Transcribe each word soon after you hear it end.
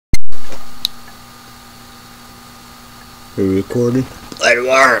Are you recording? Let it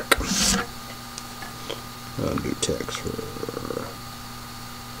work! I'll do text for...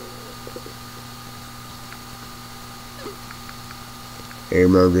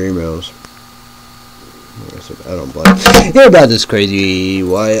 emails. I don't blame. Hear about this crazy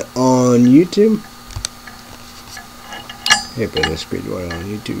Wyatt on YouTube? Hear about this crazy Wyatt on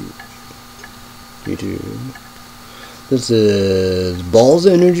YouTube. This is Balls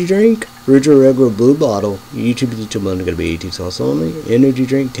Energy Drink. Original regular blue bottle. YouTube is going to be 18 sauce only. Energy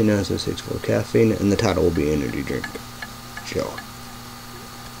drink, 10 ounces of 64 caffeine, and the title will be Energy Drink. Show.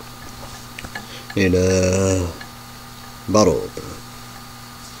 And bottle opener.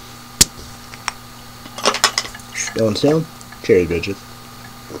 Going down. Cheers, bitches.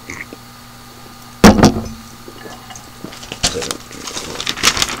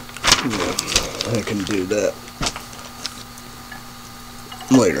 I can do that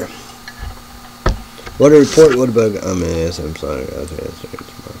later. What a report, what about, yes, I'm sorry, guys.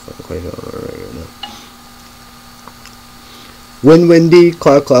 Wind windy,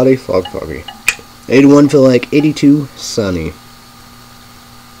 cloud cloudy, fog foggy. 81 feel like 82 sunny.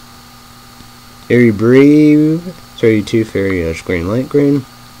 Airy brave, 32 fairy green, light green.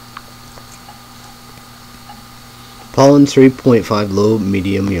 Pollen 3.5 low,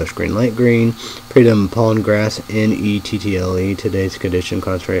 medium, green, light green. Predominant pollen grass, NETTLE. Today's condition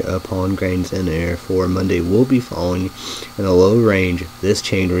concentrate of pollen grains in the air for Monday will be falling in a low range. This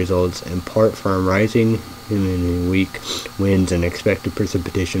change results in part from rising humidity, weak winds, and expected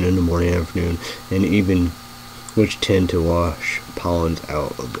precipitation in the morning and afternoon, and even which tend to wash pollens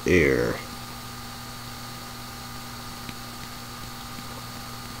out of the air.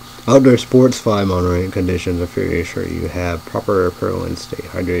 Outdoor sports 5 monitoring conditions are very sure you have proper apparel and stay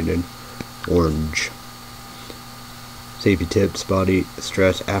hydrated. Orange. Safety tips: body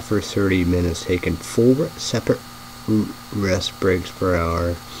stress after 30 minutes. Taking 4 separate rest breaks per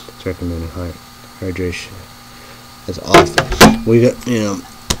hour. It's recommended hydration as often. We got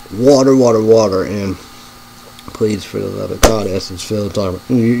water, and please, for the love of God, Essence Phil,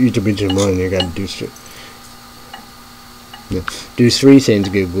 you should be doing more than you got to do shit. Do 3 things: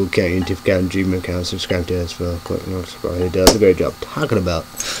 get Google account, YouTube account, Gmail account, subscribe to SFL, click notification. He does a great job talking about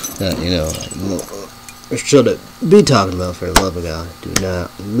that, should it be talking about, for the love of God. Do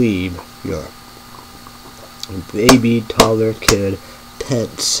not leave your baby, toddler, kid,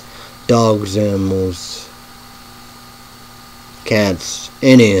 pets, dogs, animals, cats,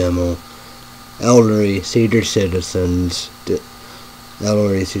 any animal, elderly, senior citizens,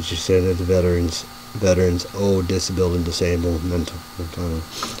 veterans, old, disabled, disabled, mental,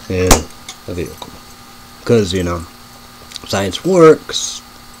 and a vehicle. Because, science works,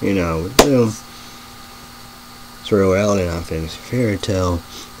 it's real reality, not fantasy fairy tale,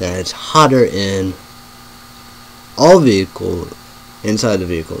 that it's hotter in all vehicles, inside the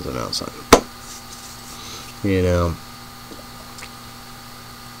vehicles and outside.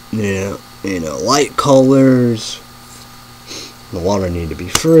 Light colors. The water need to be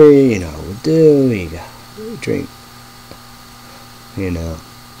free, we do, you gotta drink,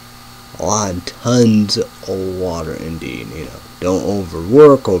 tons of water indeed, don't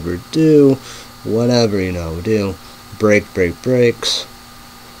overwork, overdo, whatever, we do, breaks,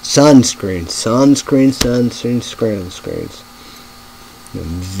 sunscreens,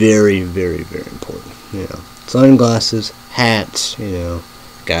 very, very, very important, sunglasses, hats,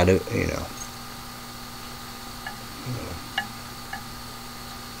 gotta,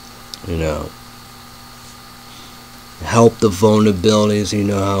 help the vulnerabilities,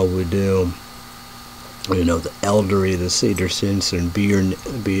 how we do, the elderly, the senior citizen, be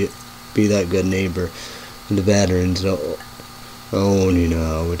that good neighbor, and the veterans, own,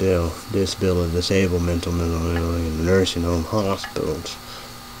 how we do, disability, disabled, mental, in the nursing home, hospitals,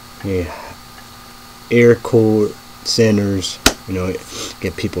 air cooled centers,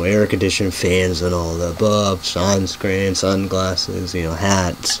 get people air conditioning, fans, and all the above, sunscreen, sunglasses,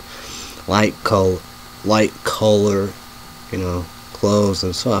 hats, light color, clothes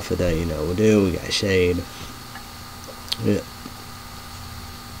and stuff like that, we got shade.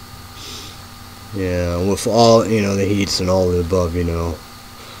 With all, the heats and all the above, with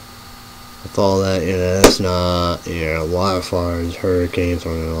all that, that's not, wildfires, hurricanes,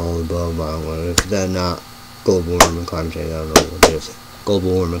 or all the above, if that's not global warming, climate change, I don't know what it is.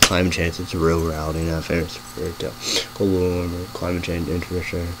 Global warming, climate change, it's a real reality, not fair, it's fairy tale. Global warming, climate change,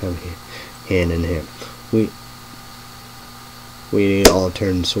 infrastructure, come here, hand in hand. We need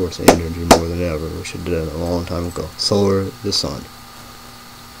alternate source of energy more than ever. We should have done it a long time ago. Solar, the sun,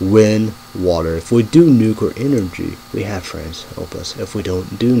 wind, water. If we do nuclear energy, we have friends help us. If we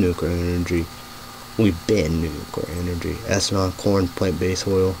don't do nuclear energy, We ban nuclear energy, ethanol, corn, plant-based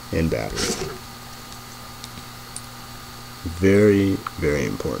oil, and batteries. Very, very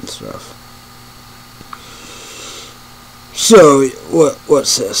important stuff. So,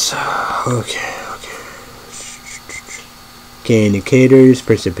 what's this? Okay. Okay, indicators,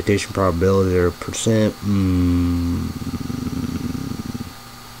 precipitation probability 0%.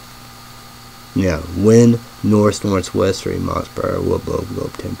 Yeah, wind north-northwest 3 miles per hour will blow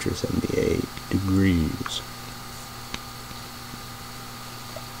globe temperature 78 degrees.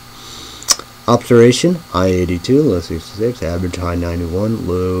 Observation, high 82, low 66, average high 91,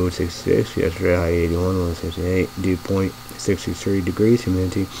 low 66, yesterday high 81, low 68, dew point 63 degrees,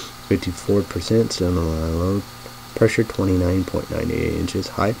 humidity 54%, still no low, pressure 29.98 inches,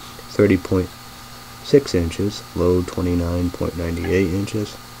 high 30.6 inches, low 29.98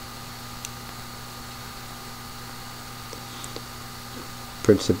 inches.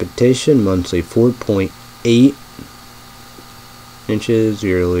 Precipitation, monthly 4.8 inches,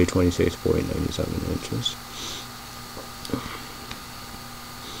 yearly 26.97 inches.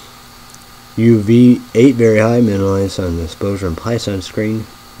 UV 8 very high, minimized sun exposure and high sunscreen,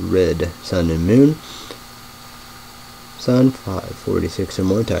 red sun and moon. Sun 5:46 or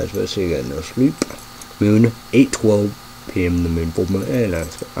more times, but so you got no sleep. Moon 8:12 p.m. the moon full moon. And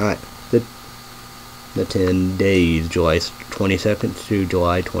that's alright. The 10 days, July 22nd to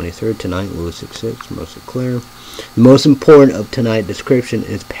July 23rd. Tonight, low 66, mostly clear. The most important of tonight's description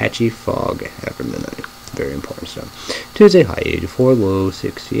is patchy fog after midnight. Very important stuff. Tuesday, high 84, low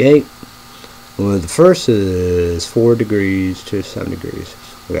 68. Well, the first is 4 degrees to 7 degrees.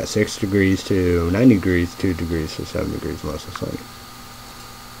 We got 6 degrees to 9 degrees, 2 degrees to 7 degrees, mostly sunny.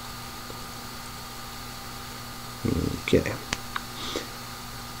 Okay.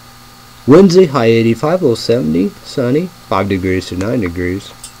 Wednesday, high 85, low 70, sunny, 5 degrees to 9 degrees.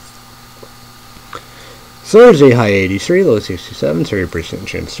 Thursday, high 83, low 67, 30%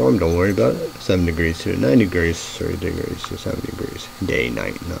 chance storm, don't worry about it. 7 degrees to 9 degrees, 30 degrees to 7 degrees. Day,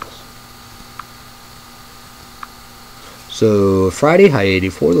 night, nice. So, Friday, high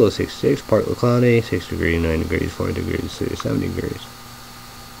 84, low 66, partly cloudy, 6 degrees, 9 degrees, 4 degrees to 7 degrees.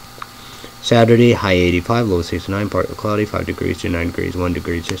 Saturday, high 85, low 69, partly cloudy, 5 degrees to 9 degrees, 1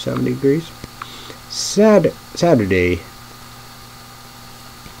 degree to 7 degrees. Saturday,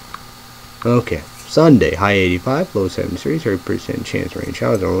 okay. Sunday, high 85, low 73, 30% chance of rain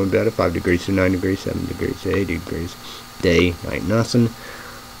showers, only better, 5 degrees to 9 degrees, 7 degrees to 8 degrees. Day, night, nothing.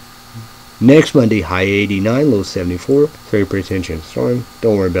 Next Monday, high 89, low 74, 30% chance of storm,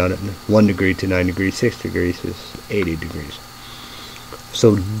 don't worry about it. 1 degree to 9 degrees, 6 degrees is 80 degrees.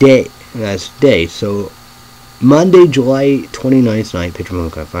 So that's day. So Monday, July 29th night, pitch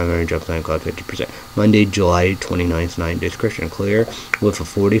moon cloud 500, drops 9 cloud 50%. Monday, July 29th night, discretion clear with a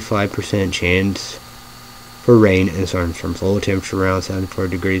 45% chance for rain and thunderstorms. Low temperature around 74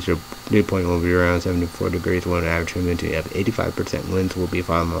 degrees. Dew point will be around 74 degrees. One average humidity of 85%. Winds will be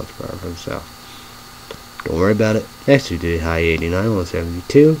 5 miles per hour from the south. Don't worry about it. Next Tuesday, high 89, low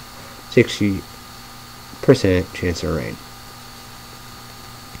 72, 60% chance of rain.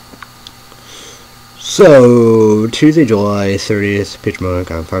 So, Tuesday, July 30th, pitch moon,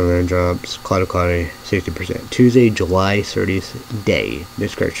 500 drops, cloudy, 60%. Tuesday, July 30th, day,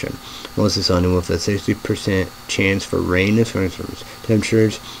 description. Mostly sunny with a 60% chance for rain and thunderstorms.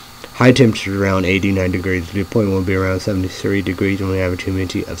 Temperatures, high temperature around 89 degrees. Dew point will be around 73 degrees and we have a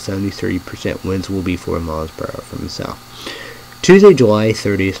humidity of 73%. Winds will be 4 miles per hour from the south. Tuesday, July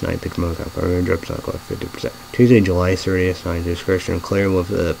 30th night, pitch moon, 500 drops, cloudy, 50%. Tuesday, July 30th night, description clear with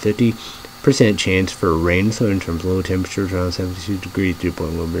a 50% chance for rain and thunderstorms. Low temperatures around 72 degrees. Dew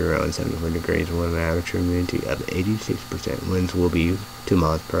point will be around 74 degrees. With an average humidity of 86%. Winds will be 2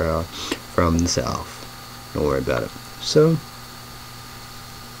 miles per hour from the south. Don't worry about it. So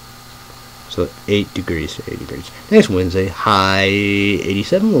 8 degrees to 8 degrees. Next Wednesday, high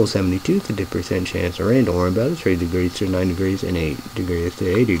 87, low 72, 50% chance of rain. Don't worry about it. 3 degrees to 9 degrees and 8 degrees to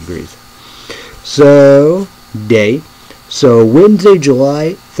 80 degrees. So day. So Wednesday,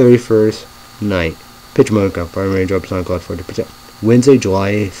 July 31st night, pitch moon, fire range drops, sun cloud 40%. Wednesday,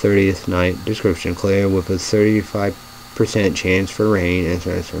 July 30th night, description clear with a 35% chance for rain and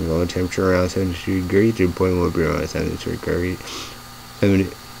thunderstorms. Low temperature around 72 degrees. Dew point will be around 73 degrees.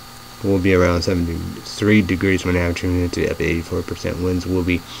 Will be around 73 degrees when average humidity of 84%. Winds will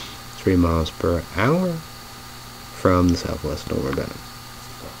be 3 miles per hour from the southwest. Don't worry about it.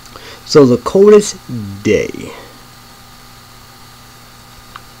 So the coldest day.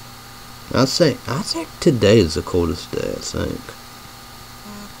 I'd say today is the coldest day, I think.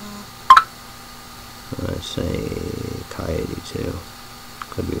 I say high 82.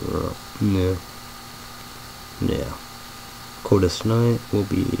 Could be wrong. No. Yeah. Coldest night will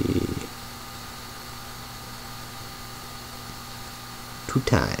be 2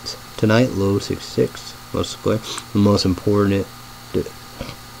 times. Tonight, low 66. Most clear. The most important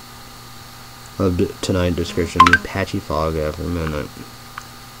of tonight description is patchy fog after midnight.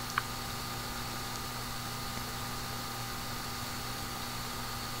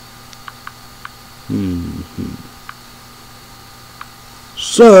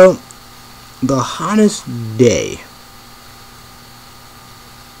 So, the hottest day.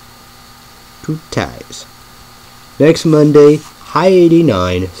 2 times. Next Monday, high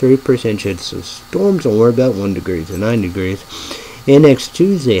 89, 30% chance of storms, or about 1 degree to 9 degrees. And next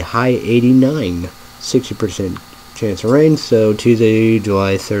Tuesday, high 89, 60% chance of rain. So Tuesday,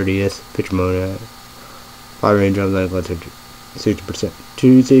 July 30th, pitch mode, fire raindrops, 60%.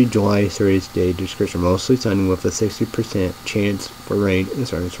 Tuesday, July 30th day description, mostly sunny with a 60% chance for rain and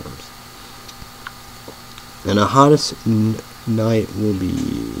thunderstorms. And the hottest night will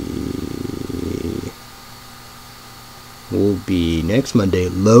be next Monday,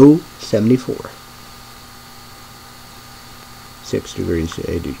 low 74. 6 degrees to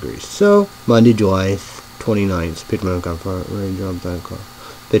 80 degrees. So Monday, July 29th, pitch mode, raindrops,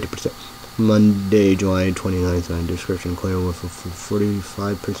 50%. Monday, July 29th, description, clear with a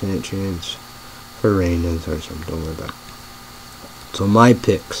 45% chance for rain and thunderstorms. Don't worry about it. So my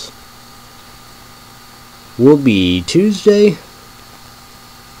picks will be Tuesday,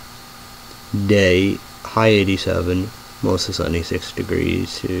 day, high 87, mostly sunny, 6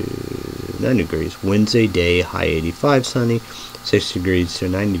 degrees to 9 degrees. Wednesday, day, high 85, sunny, 6 degrees to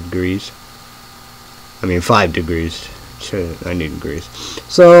 90 degrees. 5 degrees to 90 degrees.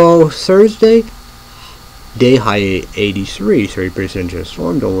 So Thursday, day, high 83, 30% chance of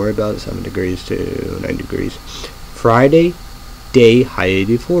storm. Don't worry about it, 7 degrees to 9 degrees. Friday, day, high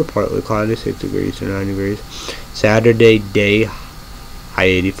 84, partly cloudy, 6 degrees to 9 degrees. Saturday, day, high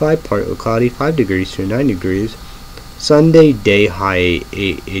 85, partly cloudy, 5 degrees to 9 degrees. Sunday, day, high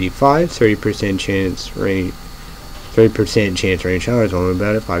 85, 30% chance rain. 30% chance rain showers. Don't worry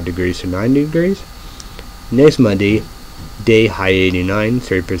about it, 5 degrees to 9 degrees. Next Monday, day, high 89,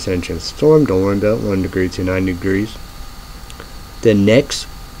 30% chance of storm. Don't worry about it, 1 degree to 9 degrees. The next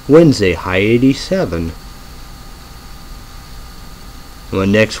Wednesday, high 87. Well,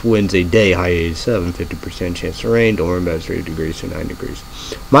 next Wednesday, day, high 87, 50% chance of rain. Don't worry about it, 3 degrees to 9 degrees.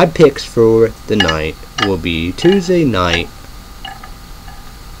 My picks for the night will be Tuesday night,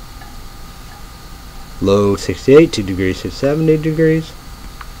 low 68, 2 degrees to 70 degrees.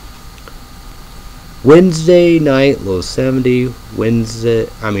 Wednesday night, low 70.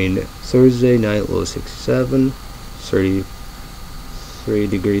 Thursday night, low 67, 33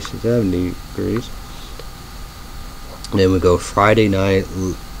 degrees to 70 degrees. Then we go Friday night,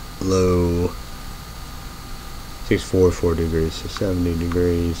 low 64, 4 degrees to 70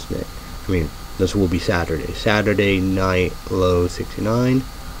 degrees. This will be Saturday. Saturday night, low 69,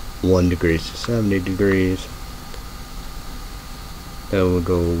 1 degrees to 70 degrees. Then we'll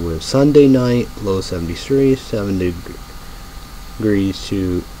go with Sunday night, low 73, 7 degrees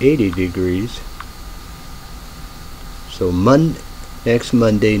to 80 degrees. So next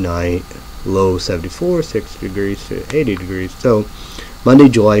Monday night, low 74, 6 degrees to 80 degrees. So Monday,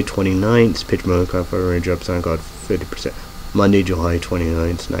 July 29th, pitch mode, cloud range up, sun cloud 50%. Monday, July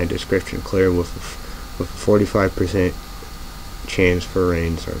 29th, night description, clear with a 45% chance for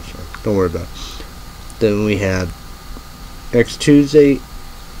rain. Don't worry about it. Then we have next Tuesday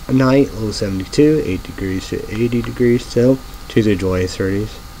night, low 72, 8 degrees to 80 degrees. So Tuesday, July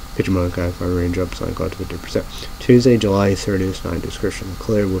 30th, pitch mode, cloud range up, sun cloud 50%. Tuesday, July 30th, night description,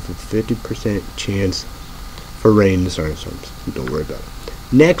 clear with a 50% chance for rain and thunderstorms. Don't worry about it.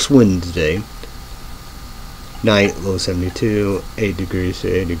 Next Wednesday night, low 72, 8 degrees to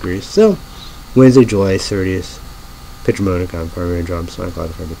 80 degrees. So Wednesday, July 30th, pitch mode, cloud range up, sun cloud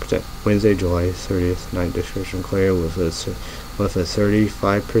 50%. Wednesday, July 30th, night description, clear with a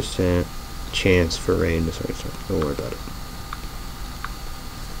 35% chance for rain and thunderstorms. Don't worry about it.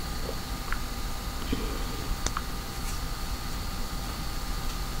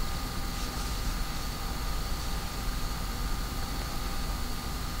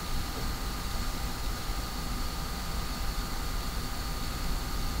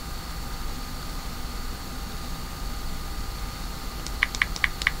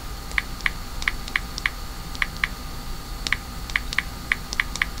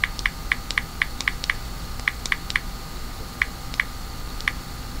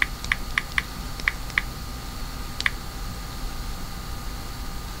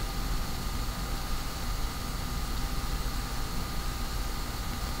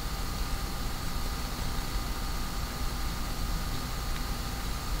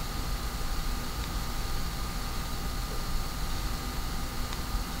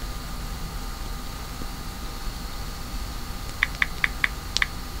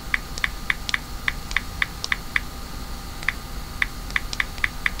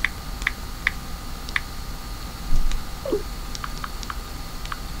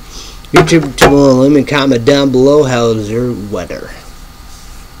 YouTube channel, let me comment down below how's your weather.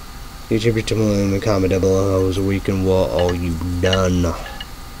 YouTube channel, let me comment down below how's the weekend, what all you done.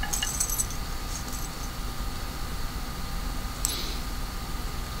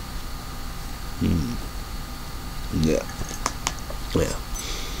 Yeah.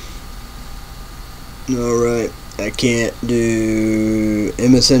 Alright, I can't do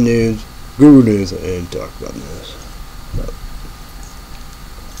MSN News, Google News, and talk about this.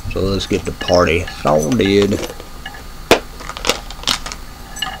 So let's get the party started.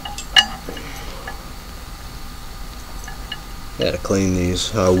 Gotta clean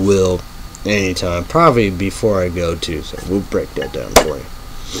these. I will anytime, probably before I go too. So we'll break that down for you.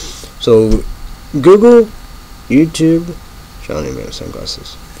 So Google, YouTube, Johnny Man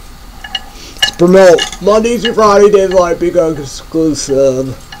Sunglasses. Let's promote Monday through Friday Days Live Peacock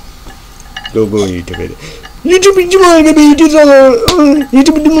exclusive. Google and YouTube video. YouTube make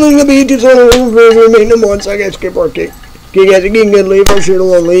number 1 second skateboard kick. Kick as a king can leave our shit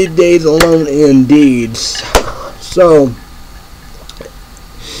alone. Leave days alone indeed. So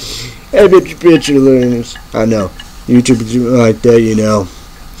hey bitch learners. I know. YouTube like that, you know.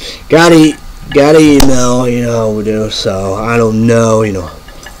 Gotta email, you know, we do, so I don't know, you know.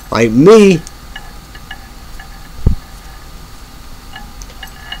 Like me.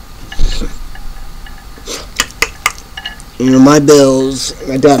 You know, my bills,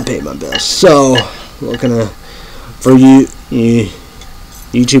 my dad paid my bills, so looking for you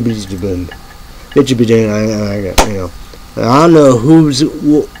YouTubers to be doing, you know, I don't know who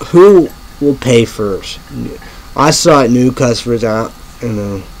will pay first. I saw it, new customers out, you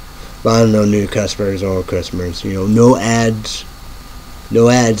know, but I don't know new customers or customers. You know, no ads.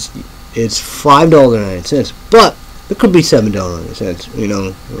 It's $5.09, but it could be $7.09. You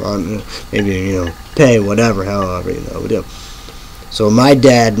know, maybe, you know, pay whatever, however, you know, we do. So my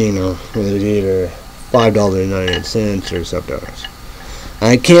dad, you know, is either $5.98 or something else.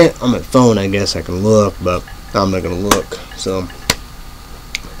 I can't on my phone. I guess I can look, but I'm not gonna look. So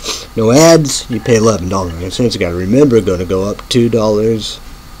no ads. You pay $11.09. You gotta remember, gonna go up $2.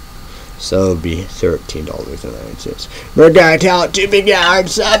 So it'd be $13.09. Mercado Talent, 2 big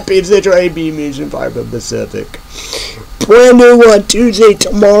yards, South Pizza, AB Mission, 5 Pacific. Brand new one Tuesday,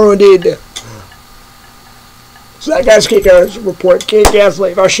 tomorrow, dude. So that guy's Kick-Ass report. Kick-Ass,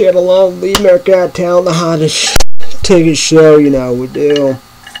 leave our shit alone. Leave Mercado Talent, the hottest ticket show, you know, we do.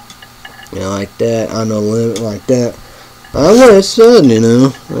 You know, like that. I know, limit like that. That's what it said, you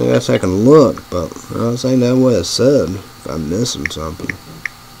know. I guess I can look, but I don't think that's what it said. If I'm missing something.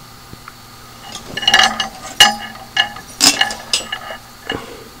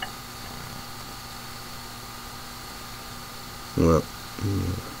 Well,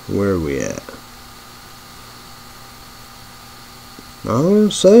 where are we at? Oh,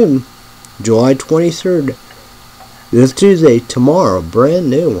 so July 23rd. This Tuesday, tomorrow, brand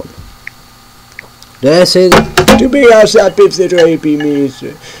new one. Did I say that? 2 big hours at 8 p.m.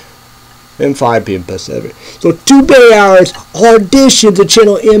 and 5 p.m. Pacific. So 2 big hours, audition to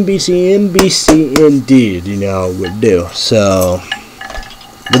channel NBC indeed, you know, would do. So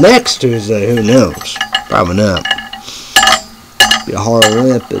the next Tuesday, who knows? Probably not. Be a hard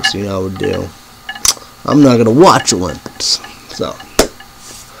Olympics, you know, would do. I'm not gonna watch Olympics, so.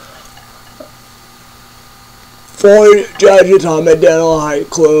 4 judges on the dental high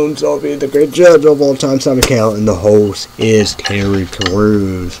clone, so be the great judge of all time, Simon Cowell, and the host is Terry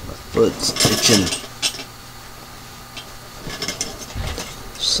Crews. My foot's itching.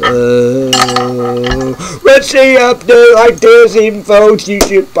 So, let's see update like this, even folks,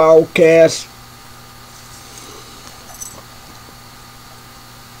 YouTube podcast.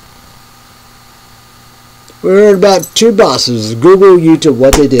 We heard about 2 bosses, Google, YouTube,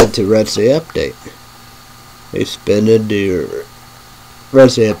 what they did to Red State Update. They spended their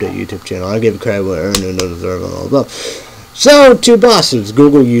Red State Update YouTube channel. I give credit where earned and don't deserve and all above. So, 2 bosses,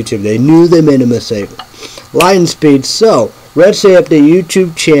 Google, YouTube. They knew they made a mistake. Light and speed. So, Red State Update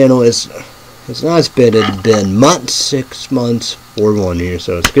YouTube channel is not spent. It's been months, 6 months, or 1 year.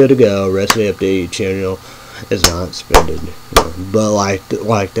 So it's good to go. Red State Update channel is not spent. You know, but like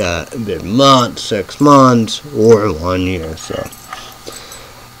that, it's been months, 6 months, or 1 year. So,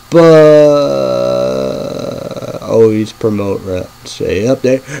 but always promote Red State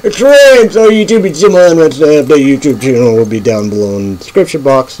Update. It's free, so YouTube is similar. Red State Update YouTube channel will be down below in the description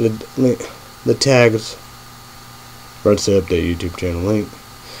box. The tags. Red State Update YouTube channel link,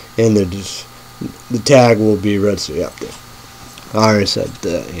 and the tag will be Red State Update. I already said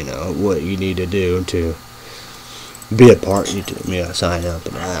that, you know, what you need to do to be a part of YouTube. You gotta sign up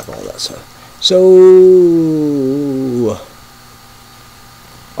and have all that stuff. So,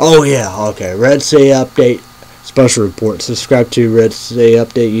 Oh yeah, okay. Red State Update special report. Subscribe to Red State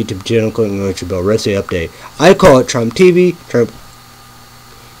Update YouTube channel. Click on the notification bell. Red State Update. I call it Trump TV. Trump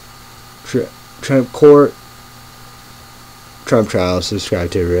Court. Trump trial.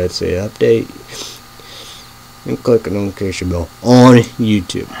 Subscribe to Red State Update. And click the notification bell on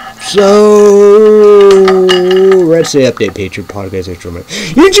YouTube. So, Red State Update, Patriot Podcast, Extra Money.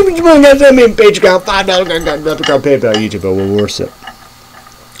 YouTube, Patreon, $5, PayPal, YouTube, but we'll worse it.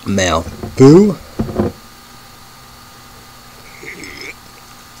 Mail. Boo.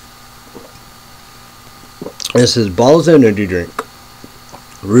 This is Balls Energy Drink.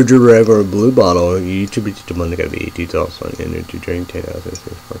 Ruger regular blue bottle. YouTube Monday gotta be 18,000 energy drink, 10,000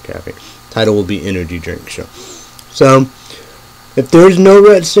 for caffeine. Title will be Energy Drink Show. So, if there's no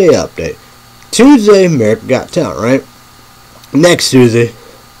Red State Update, Tuesday, America Got Talent, right? Next Tuesday,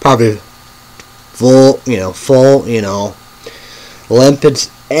 probably full, Olympics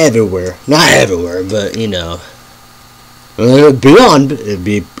everywhere. Not everywhere, but, it'd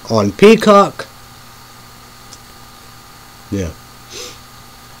be on Peacock. Yeah.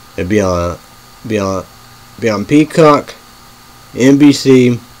 It'd be on Peacock,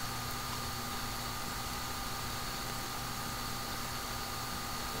 NBC,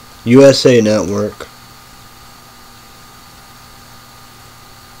 USA Network,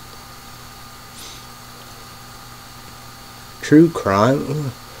 True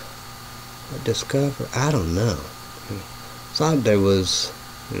Crime, Discover. I don't know. Thought there was,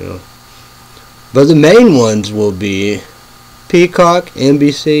 but the main ones will be Peacock,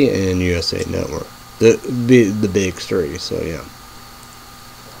 NBC, and USA Network. The big three. So yeah.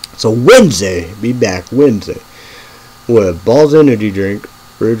 So Wednesday, be back Wednesday with Balls Energy Drink,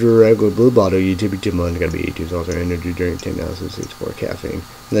 Ruger regular blue bottle, YouTube money gotta be 18 also energy drink, 10,064 caffeine.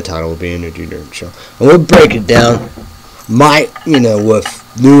 And the title will be Energy Drink Show. And we'll break it down. With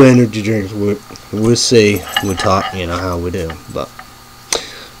new energy drinks, we'll see. We'll talk, how we do. But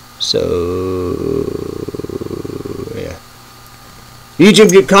so yeah.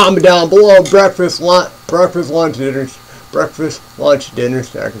 YouTube, get comment down below. Breakfast, lunch, dinners,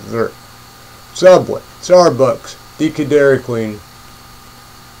 snack, and dessert. Subway, Starbucks, Deca Dairy Queen.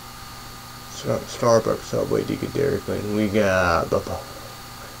 Starbucks, Subway, Deca Dairy Queen. We got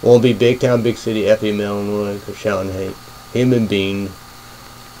won't be Big Town, Big City, FM, Illinois, Coachella, and Human Bean.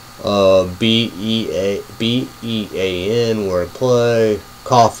 BEAN, Wordplay,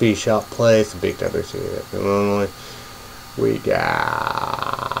 Coffee Shop Place, Big Town, Big City, FM, Illinois. We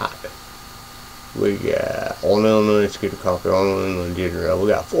got All Illinois Scooter Coffee, All Illinois Ginger Ale. We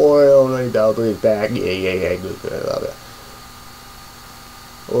got 4 Illinois Belgians back. Yeah, good, I love it.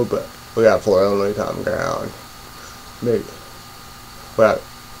 Oh, but we got 4 Illinois Common Ground.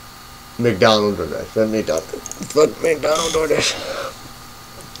 McDonald's DoorDash. McDonald's DoorDash.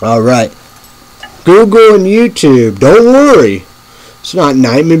 Alright. Google and YouTube. Don't worry. It's not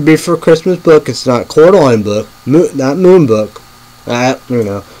Nightmare Before Christmas book. It's not Coraline book. Not Moon book.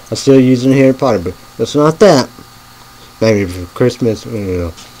 I'm still using Harry Potter book. It's not that. Nightmare Before Christmas.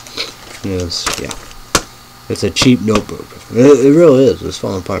 Yeah. It's a cheap notebook. It really is. It's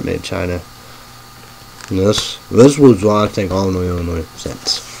falling apart, made in China. And this was what I think Illinois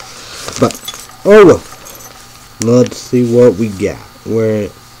since. But let's see what we got.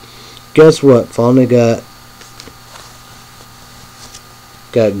 Guess what? Finally got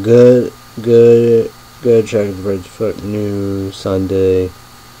good Dragon Bridge Foot news Sunday.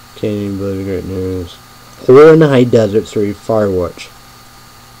 Can't believe great news. Horror in the High Desert 3 Firewatch.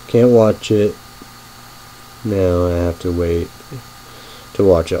 Can't watch it. Now I have to wait to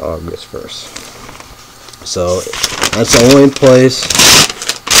watch it August 1st. So that's the only place.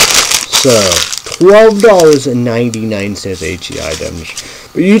 So $12.99 HEI damage.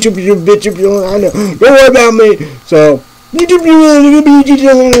 But YouTube, you bitch, I know. Don't worry about me. So YouTube,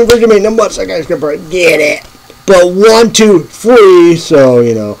 you make no bucks. I got to get it. But 1, 2, free. So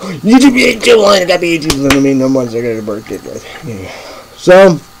YouTube, I got the YouTube. I mean, no bucks. I got to birthday.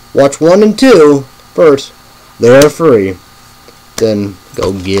 So watch 1 and 2 first. They're free. Then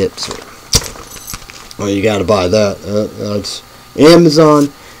go get some. Well, you gotta buy that. That's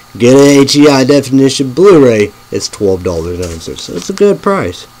Amazon. Get an HEI definition Blu-ray. It's $12.96. So it's a good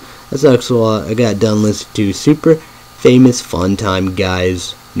price. That's actually I got done listening to Super Famous Fun Time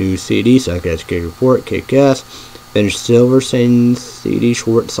Guys new CD. Sarcastic Report, Kick-Ass. Finished Silver Sane CD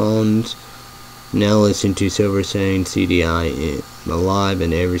short songs. Now listen to Silver Sane CDI Alive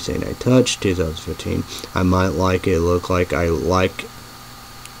and Everything I Touch 2015. I might like it. Look like I like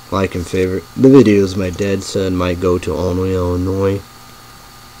and favorite the videos. My dad said might go to Only, Illinois.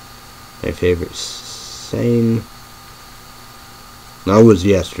 My favorite Sane That was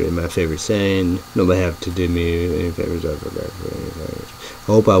yesterday, my favorite saying. Nobody have to do me any favors ever.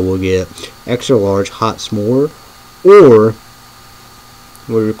 Hope I will get extra large hot s'more or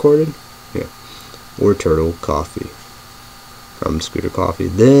we recorded? Yeah. Or turtle coffee from Scooter Coffee.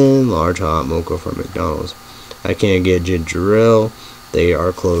 Then large hot mocha from McDonald's. I can't get ginger ale. They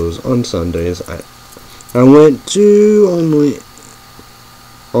are closed on Sundays. I went to only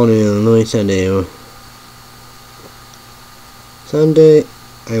Sunday.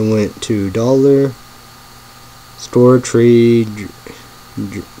 I went to Dollar Store, Tree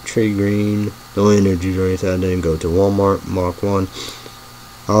Green, no energy drinks. I didn't go to Walmart, Mark 1.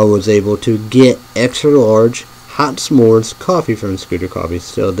 I was able to get extra large hot s'mores coffee from Scooter Coffee.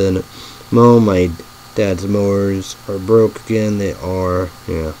 Still didn't mow. My dad's mowers are broke again. They are,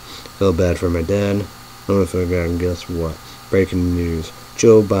 yeah. Feel bad for my dad. I don't know if I got, guess what? Breaking news.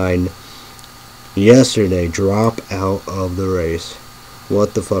 Joe Biden yesterday dropped out of the race.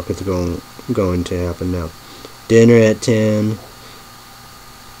 What the fuck is going to happen now? Dinner at 10.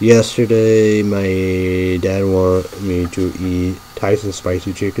 Yesterday, my dad wanted me to eat Tyson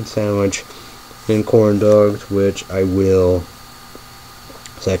spicy chicken sandwich and corn dogs, which I will.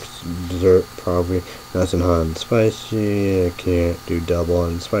 Second dessert, probably nothing hot and spicy. I can't do double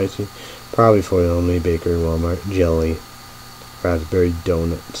hot and spicy. Probably for only Baker Walmart jelly, raspberry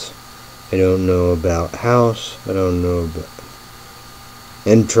donuts. I don't know about house. I don't know about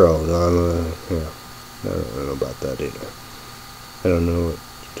intro. Yeah, I don't know about that either. I don't know what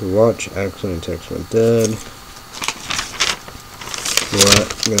to watch. Excellent text my dad. What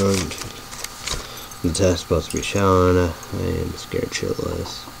going to the test supposed to be showing? I am scared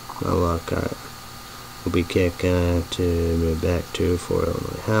shitless. My luck, I will be kicked out to move back to Fort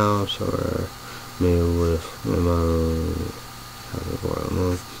Illinois house or move with my mom out of Fort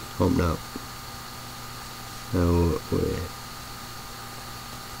Illinois. Hope not. No way.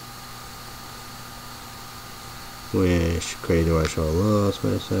 Wish crazy watch all lost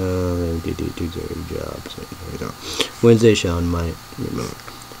myself and do dirty jobs. Wednesday Sean might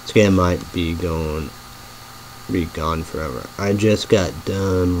Scam might be gone forever. I just got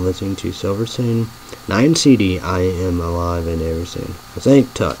done listening to Silverstein 9 CD I Am Alive and Everything. I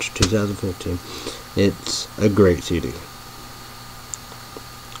think Touch 2015. It's a great CD.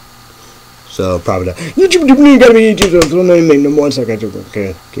 So probably not. YouTube gotta be YouTube. So let me make them 1 second.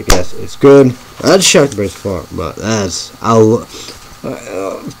 Okay, kick ass. It's good. I just shocked the best part, but that's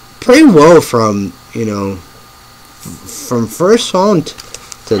pretty well from from first song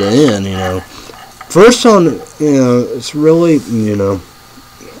to the end. First song, it's really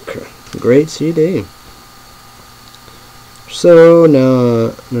great CD. So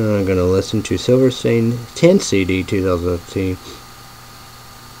now I'm gonna listen to Silverstein 10 CD 2017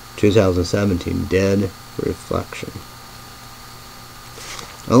 Dead Reflection.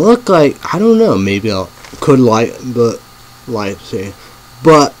 I look like, I don't know, maybe I could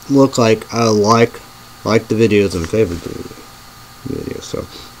but look like I like the videos and favorite videos. So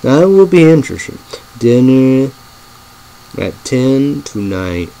that will be interesting. Dinner at 10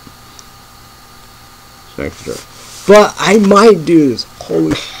 tonight. But I might do this.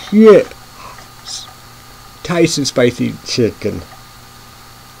 Holy shit. Tyson spicy chicken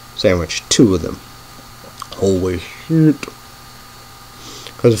sandwich, 2 of them. Holy shit.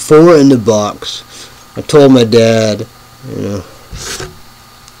 Because 4 in the box. I told my dad,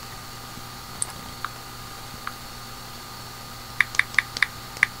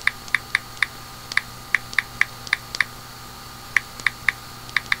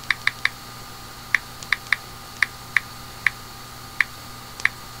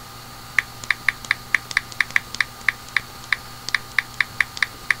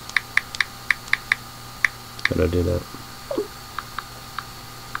 how do I do that?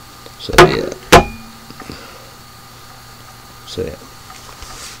 So yeah.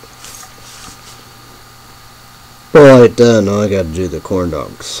 Alright, now I gotta do the corn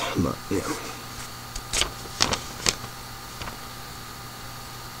dogs. But, yeah.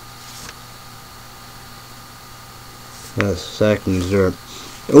 That's second dessert.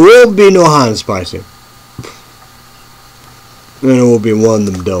 It will be no hot and spicy. And it will be one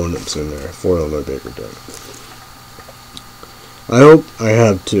of them donuts in there. 4 Illinois Baker donuts. I hope I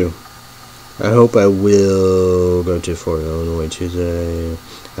have 2. I hope I will go to Fort Illinois Tuesday.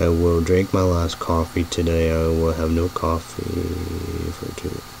 I will drink my last coffee today. I will have no coffee for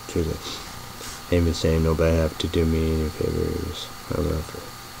Tuesday. I'm just saying nobody have to do me any favors.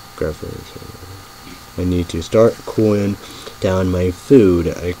 I need to start cooling down my food.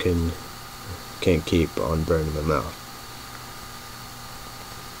 I can't keep on burning my mouth.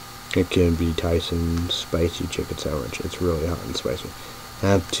 It can be Tyson spicy chicken sandwich. It's really hot and spicy.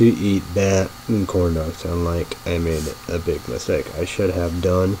 Have to eat that and corn dogs. Sound like I made a big mistake. I should have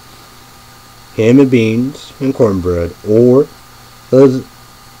done ham and beans and cornbread, or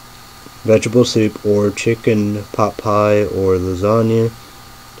vegetable soup, or chicken pot pie, or lasagna,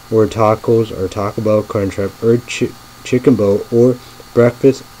 or tacos, or Taco Bell, Crunchwrap, or chicken bowl, or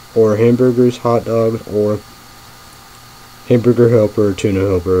breakfast, or hamburgers, hot dogs, or hamburger helper, or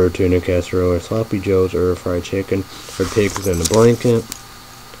tuna casserole, or sloppy joes, or fried chicken, or pigs in a blanket,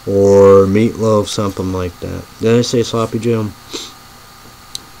 or meatloaf, something like that. Did I say sloppy joe?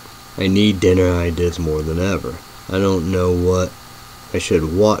 I need dinner ideas more than ever. I don't know what I should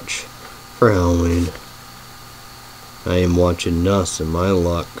watch for Halloween. I am watching Nuss and my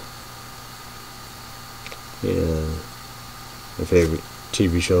luck. Yeah, my favorite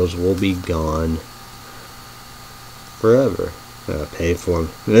TV shows will be gone forever. I pay for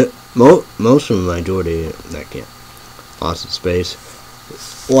them. Most of them, majority, I can't. Lost of Space.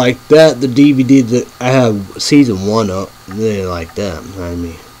 Like that, the DVD that I have season 1 up, they like that. I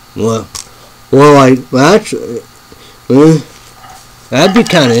mean, actually, that'd be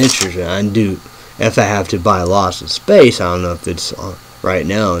kind of interesting. I do, if I have to buy Lost in Space. I don't know if it's right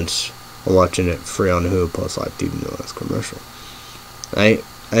now. I'm watching it free on Hulu Plus Live TV. No, that's commercial. I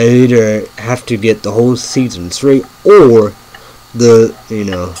either have to get the whole season 3 or the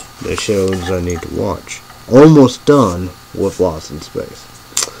shows I need to watch. Almost done with Lost in Space.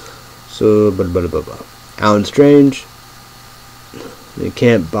 So, Alan Strange. You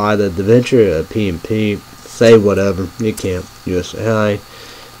can't buy the adventure of P&P. Say whatever. You can't. You just say hi.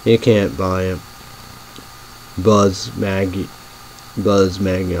 You can't buy it. Buzz Maggie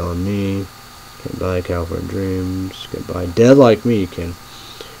on Me. Can't buy California Dreams. Can't buy Dead Like Me. You can.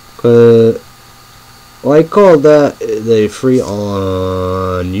 I call that they free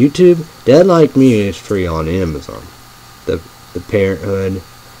on YouTube. Dead Like Me is free on Amazon. The Parenthood,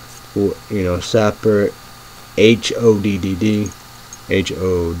 separate HODD.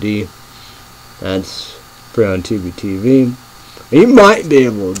 That's free on Tubi TV. You might be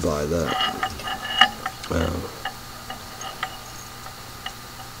able to buy that.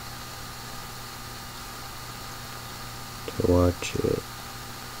 To watch it.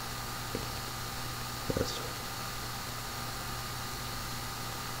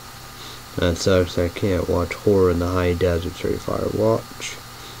 That sucks. I can't watch Horror in the High Desert Certified Watch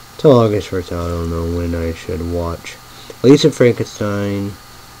till August 1st. I don't know when I should watch Lisa Frankenstein.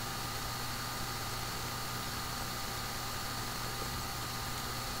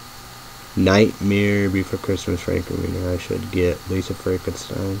 Nightmare Before Christmas, Frankenweenie. I should get Lisa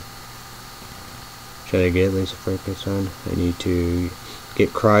Frankenstein. Should I get Lisa Frankenstein? I need to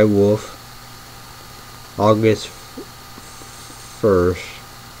get Cry Wolf August 1st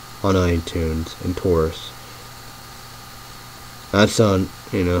on iTunes and Taurus. That's on,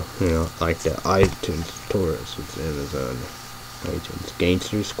 like the iTunes Taurus. It's Amazon iTunes.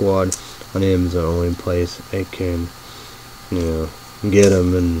 Gangster Squad on Amazon, only place I can, get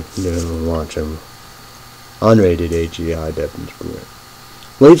them and watch them. Unrated HDI definitely.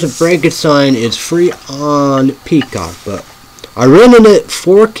 Lisa Frankenstein is free on Peacock, but I rented it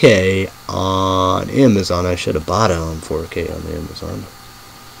 4K on Amazon. I should have bought it on 4K on Amazon.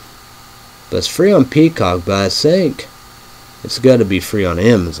 But it's free on Peacock, but I think it's got to be free on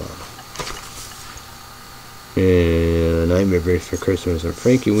Amazon. And Nightmare Before Christmas and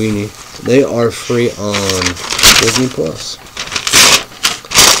Frankenweenie, they are free on Disney Plus.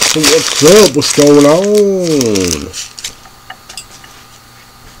 So what's up? What's going on?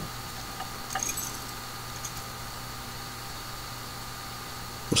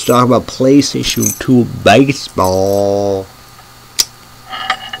 Let's talk about PlayStation 2 baseball.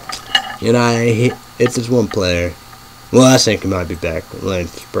 It's this one player. Well, I think he might be back.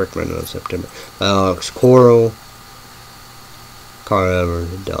 Lance Berkman in September. Alex Cora Carver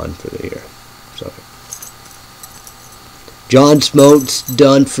done for the year. Sorry. John Smoltz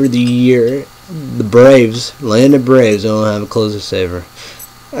done for the year. The Braves, Atlanta Braves, don't have a closer saver.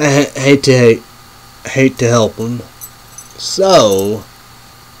 I hate to help them. So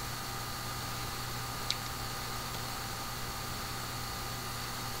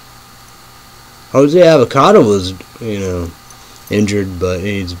Jose Avocado was, injured, but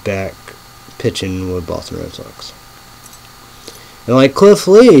he's back pitching with Boston Red Sox. And like Cliff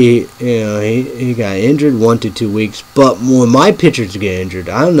Lee, he got injured 1 to 2 weeks, but when my pitchers get injured,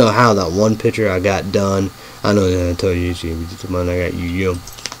 I don't know how that one pitcher I got done. I know that I told you, the one I got you.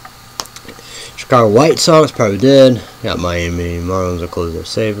 Chicago White Sox probably did. Got Miami Marlins a closer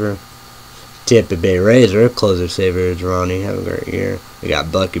saver. Tampa Bay Rays, their closer saver is Ronnie, having a great year. We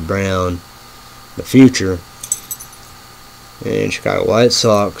got Bucky Brown, the future. And Chicago White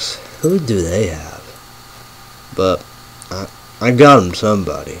Sox, who do they have? But I got them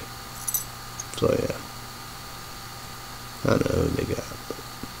somebody. So yeah, I don't know who they got.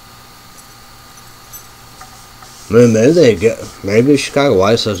 Maybe they get. Maybe Chicago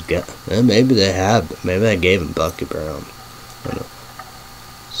White Sox get. Maybe they have. But maybe I gave him Bucky Brown. I don't know.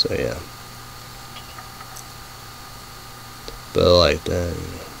 So yeah. But I like that.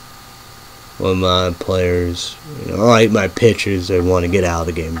 When my players, I like my pitchers. They want to get out of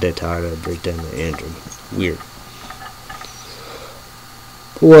the game. They're tired of pretending they're injured. Weird.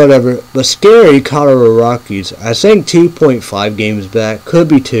 Whatever. But scary Colorado Rockies. I think 2.5 games back. Could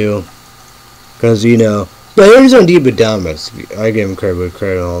be 2. Because, but Arizona Diamondbacks, I give him credit with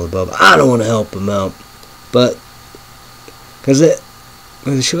credit all above. I don't want to help him out. But, because I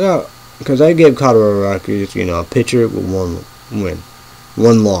gave Colorado Rockies, a pitcher with 1 win.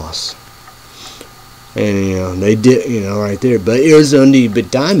 1 loss. And, they did, right there. But Arizona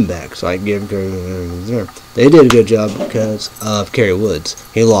Diamondbacks, I give credit there. They did a good job because of Kerry Woods.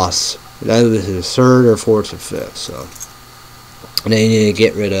 He lost. That was his 3rd or 4th or 5th, so. And they need to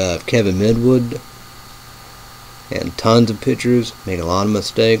get rid of Kevin Midwood. And tons of pitchers. Make a lot of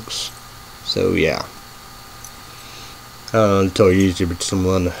mistakes. So, yeah. I told YouTube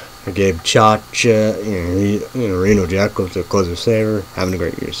someone. I gave Chacha, Reno Jacobs a closer saver. Having a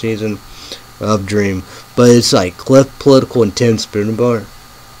great year season. Of Dream. But it's like Cliff Political and Tim Spoonerbar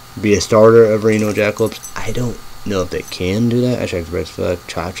be a starter of Reno Jacobs. I don't know if they can do that. I checked the rest of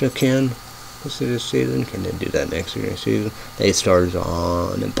Chacha can this season. Can they do that next year season? They started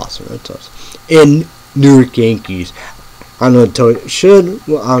on in Boston Red Sox. In New York Yankees. I don't know I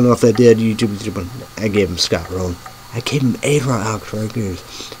don't know if they did YouTube, but I gave him Scott Rowan. I gave him A-Rod, Alex Rodriguez.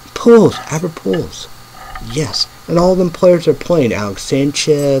 Albert Pujols. Yes. And all them players are playing. Alex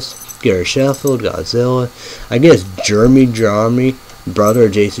Sanchez, Gary Sheffield, Godzilla. I guess Jeremy Jarmy, brother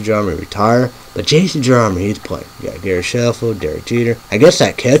of Jason Jarmy, retired. But Jason Jarmy, he's playing. You got Gary Sheffield, Derek Jeter. I guess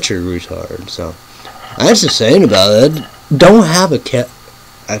that catcher retired. So that's the saying about it. Don't have a catcher,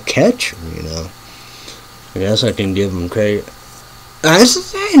 I guess I can give him credit. That's the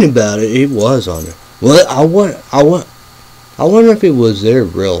thing about it. He was on there. Well, I wonder if it was their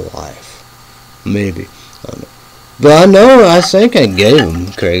real life. Maybe. I don't know. But I think I gave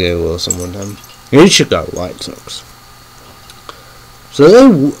him Craig A. Wilson one time. He Chicago White Sox. So they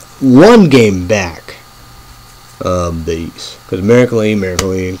 1 game back of the East. Because American League,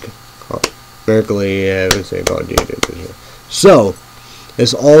 everything called it. So,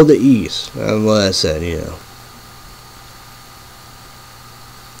 it's all the East. What I said,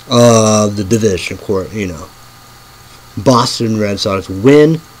 the division court, Boston Red Sox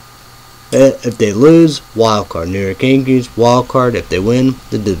win. If they lose, wild card. New York Yankees, wild card. If they win,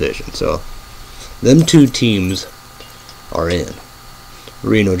 the division. So, them 2 teams are in.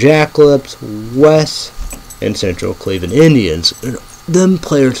 Reno Jackalopes, West, and Central Cleveland Indians. And them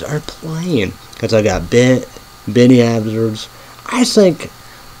players are playing. Because I got Benny Absers. I think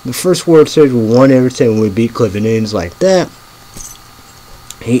the first World Series we won everything when we beat Cleveland Indians like that.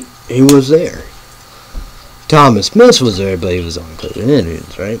 He was there. Thomas Smith was there, but he was on Cleveland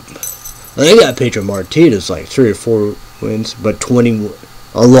Indians, right? And they got Pedro Martinez like 3 or 4 wins, but 20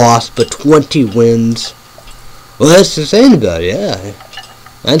 a loss, but 20 wins. Well, that's the thing about it, yeah.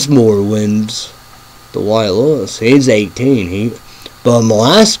 That's more wins. The White Lotus. He's 18. But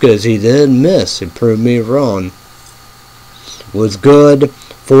Velasquez, he did miss. He proved me wrong. Was good.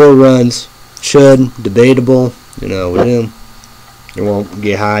 4 runs. Should. Debatable. With him. You won't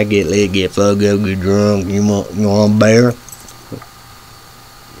get high, get lit, get fucked up, get drunk. You want a bear?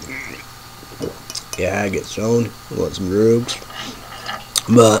 Yeah, I get stoned. Want some drugs.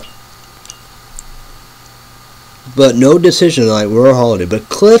 But no decision like we're a holiday. But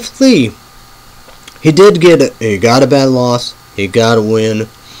Cliff Lee, he got a bad loss. He got a win.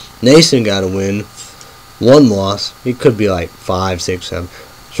 Nason got a win. 1 loss. He could be like 5, 6, 7.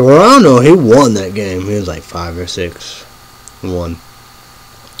 So I don't know. He won that game. He was like 5 or 6. 1.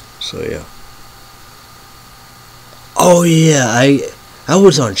 So yeah. Oh yeah, I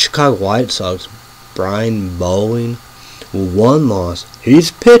was on Chicago White Sox. Brian Bowen with 1 loss.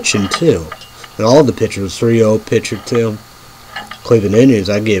 He's pitching too. And all the pitchers, 3-0 pitcher too. Cleveland Indians,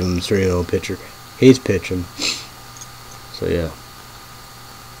 I gave him 3-0 pitcher. He's pitching. So yeah.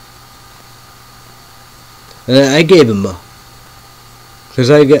 And I gave him because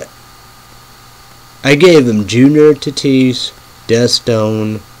I gave him Junior Tatis, Des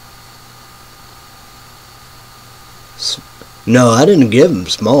Stone, No, I didn't give him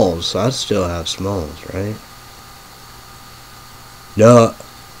Smalls, so I still have Smalls, right? No,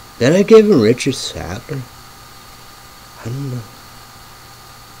 did I give him Richard Sadler? I don't know.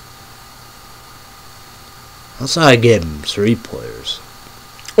 I thought I gave him 3 players.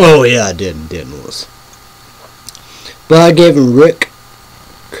 Oh yeah, I didn't listen. But I gave him Rick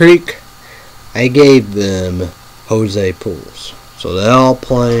Creek. I gave them Jose Pools. So they're all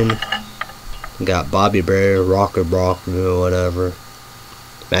playing. Got Bobby Bear, Rocker Brockville, whatever.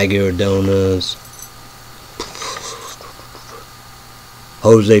 Maggie Ordonas.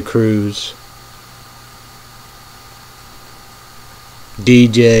 Jose Cruz.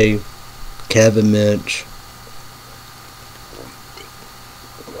 DJ. Kevin Mitch.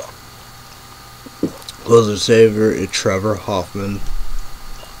 Closer saver is Trevor Hoffman.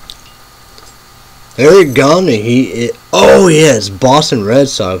 Eric Gagne, oh yes, Boston Red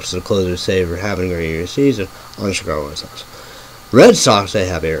Sox, the closer saver, having a great year season on the Chicago White Sox. Red Sox, they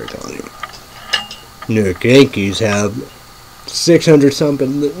have Eric Gagne. New York Yankees have 600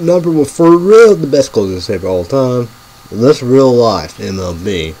 something. The number for real, the best closer saver of all time. And that's real life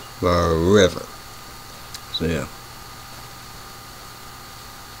MLB River. So yeah.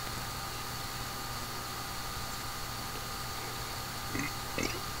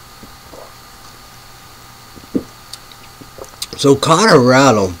 So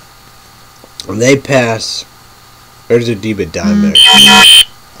Colorado, they pass. There's a deep Diamond.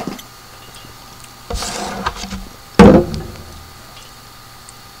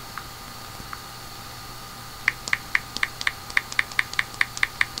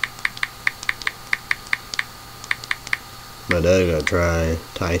 My dad gonna try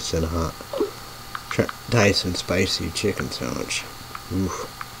Tyson spicy chicken sandwich. Oof.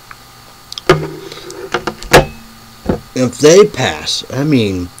 If they pass, I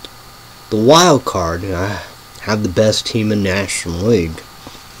mean, the wild card have the best team in the National League.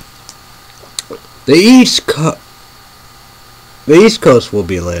 The East Coast will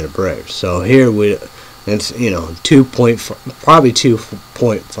be Atlanta Braves. So here it's probably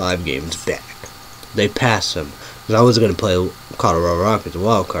 2.5 games back. They pass them. Because I was going to play Colorado Rockies, a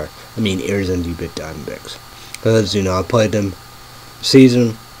wild card. I mean Arizona Diamondbacks. Because I played them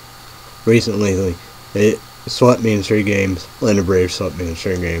season recently. It swept me in 3 games. Atlanta Braves swept me in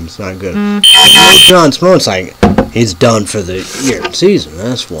 3 games. Not good. John Smoltz, he's done for the year and season.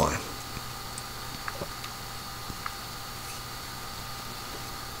 That's why.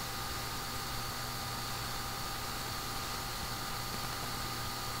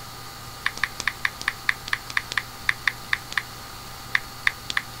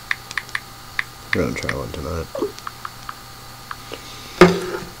 We're gonna try one tonight.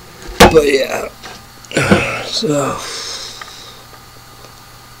 But yeah. So,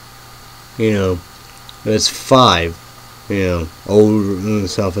 it's 5, over and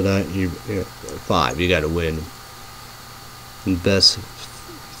stuff of that, 5, you gotta win. Best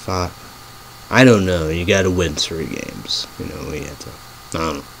 5, I don't know, you gotta win 3 games, we have to, I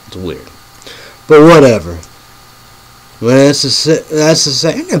don't know, it's weird. But whatever. Well, that's the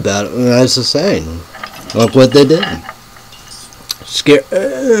saying about it, that's the saying. Look what they did.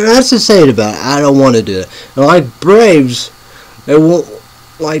 That's the saying about it. I don't want to do it. And like Braves, it won't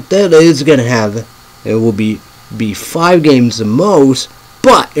like that. It's gonna have. It will be 5 games the most,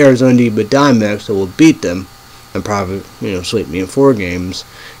 but Arizona Diamondbacks will beat them and probably sweep me in 4 games.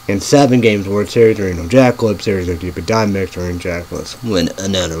 And 7 games World Series or Jackalopes. Arizona Diamondbacks or Jackalopes win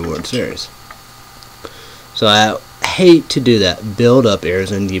another World Series. So I hate to do that. Build up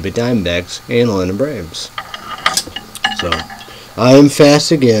Arizona Diamondbacks and Atlanta Braves. So. I am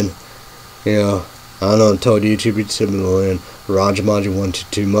fast again. I don't know, I told YouTube it's similar in Rajamaji 1 to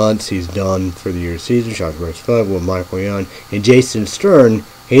 2 months. He's done for the year season. Shots versus 5 with Michael Young. And Jason Stern,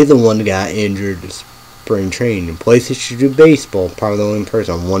 he's the one that got injured spring training. In places to do baseball, probably the only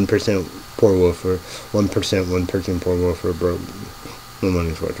person. 1% poor Wolfer. 1% poor Wolfer broke. No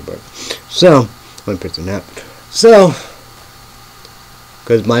money's worth of broke. So, 1% that. So,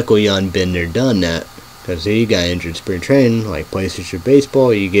 because Michael Young been there, done that. Because he got injured spring training, like PlayStation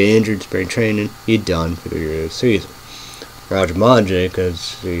Baseball, you get injured spring training, you're done for the year of the season. Roger Maje,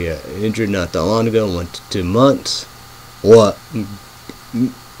 because he got injured not that long ago, 1 to 2 months. What?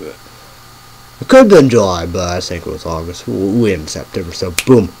 It could have been July, but I think it was August. We in September, so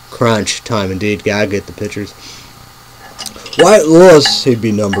boom, crunch time indeed. Gotta get the pitchers. Wyatt Lewis, he'd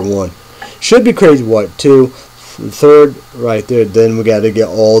be number 1. Should be Crazy White 2. 3rd right there. Then we got to get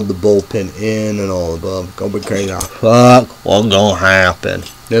all the bullpen in and all above. Gonna be crazy. Fuck, what's gonna happen?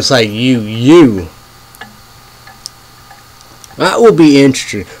 It's like you. That will be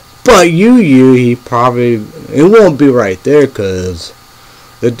interesting. But he probably, it won't be right there because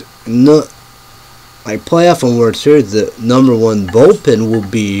like playoff and World Series, the number one bullpen will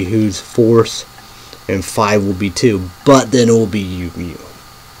be who's fourth, and 5 will be 2. But then it will be UU.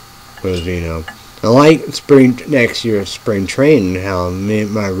 Because, I like next year's spring training, how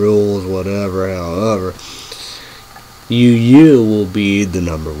my rules, whatever, however, UU will be the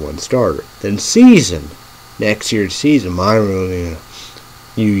number one starter. Then next year's season, my rule,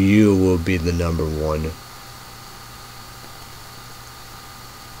 UU will be the number one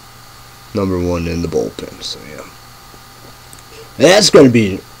in the bullpen. So yeah, that's going to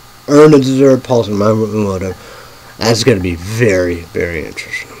be earn a deserved pulse in my whatever. That's going to be very, very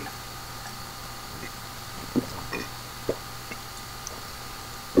interesting.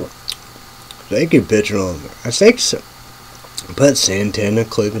 They could pitch on. I think so. But Santana,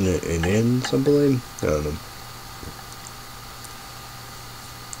 Cleveland Indians, I believe. I don't know.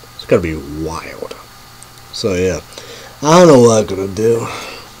 It's gonna be wild. So yeah, I don't know what I'm gonna do.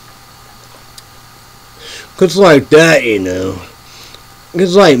 Cause like that,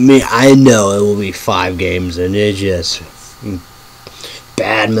 Cause like me, I know it will be 5 games, and it's just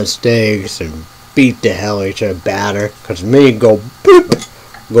bad mistakes and beat the hell out of each other batter. Cause me go boop.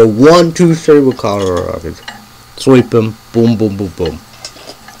 Go 1, 2, 3 with Colorado Rockets. Sweep them. Boom, boom, boom, boom.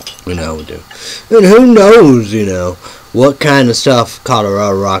 We do. And who knows, what kind of stuff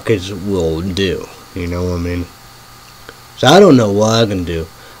Colorado Rockets will do. You know what I mean? So I don't know what I can do.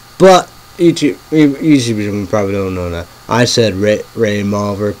 But each people probably don't know that. I said Ray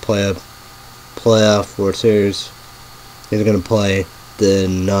Mulver playoff World Series. He's going to play.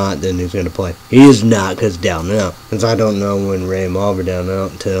 Then he's going to play. He is not, because down and out. Because I don't know when Ray Mulver down and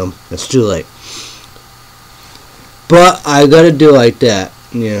out until it's too late. But I got to do like that.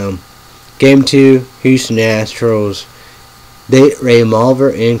 Game 2, Houston Astros. Ray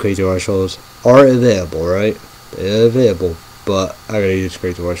Mulver and Crazy Marshals are available, right? They're available. But I got to use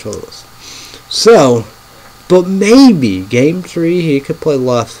Crazy Marshals. So, but maybe Game 3 he could play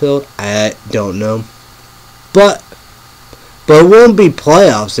left field. I don't know. But it won't be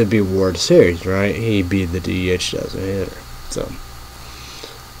playoffs, it'd be World Series, right? He'd be the DH doesn't hitter.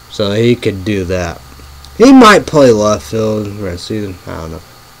 So he could do that. He might play left field the rest of the season. I don't know.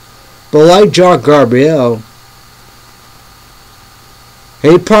 But like Jock Gabriel,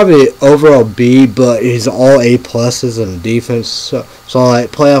 he'd probably overall B, but he's all A pluses in defense. So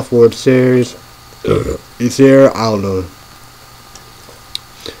like playoff World Series, he's here. I don't know.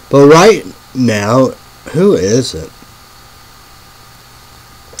 But right now, who is it?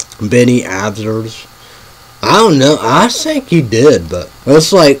 Benny Absers. I don't know. I think he did, but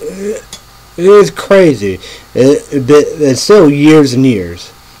it's like it's crazy. It's still years and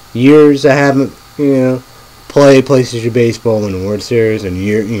years. Years I haven't, played PlayStation Baseball in the World Series, and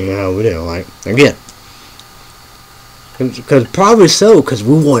like again. Because probably so, because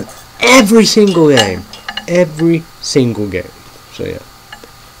we won every single game. Every single game. So yeah.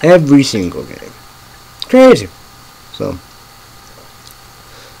 Every single game. Crazy. So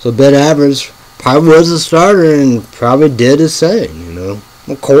Ben Average probably was a starter and probably did his thing,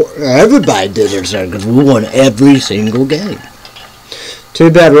 Of course, everybody did their thing because we won every single game. Too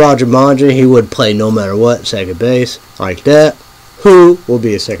bad Roger Maggio, he would play no matter what, second base, like that. Who will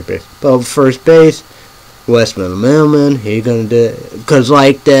be a second base? But first base, Westman Mailman, he gonna do it. Because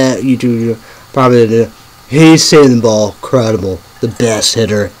like that, you two probably do. He's hitting the ball, credible, the best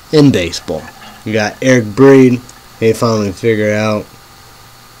hitter in baseball. You got Eric Breed, he finally figured out.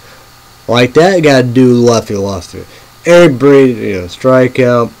 Like that, you gotta do lefty. Eric Breed,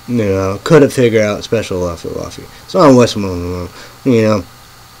 strikeout, couldn't figure out special lefty. It's not Westman,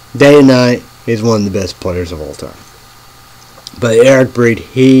 day and night, he's one of the best players of all time. But Eric Breed,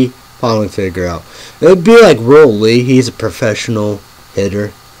 he finally figured out. It would be like Roll Lee, he's a professional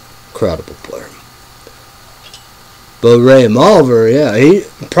hitter, incredible player. But Ray Mulver, he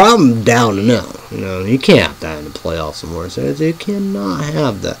problem down and out. You can't have that in the playoffs and World Series. You cannot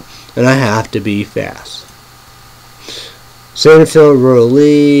have that. And I have to be fast. Center field, Roy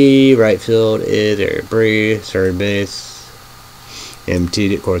Lee. Right field is Eric Breed. Third base,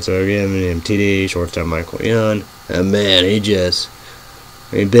 MTD, MTD. Shortstop, Michael Young. And man, he's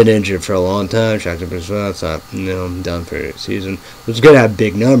been injured for a long time. Shocked up his well. Thought, done for the season. It's going to have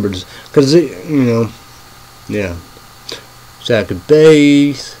big numbers. Because, second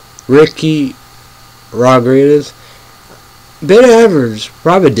base, Ricky Rodriguez. Ben Average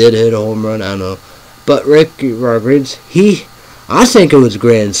probably did hit a home run, I don't know. But Ricky Rodriguez, I think it was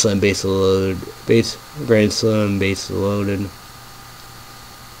Grand Slam base loaded.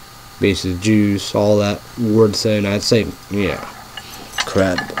 Bases juice, all that word saying. I'd say, yeah.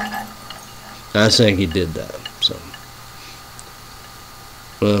 incredible. I think he did that. So,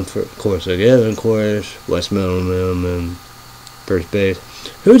 well, of course, again, of course, Wes Middleman and first base.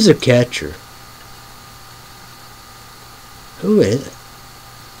 Who's the catcher? Who is it?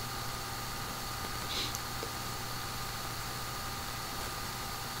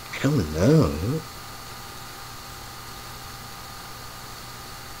 I don't know.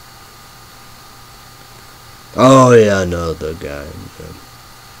 Oh yeah, I know the guy.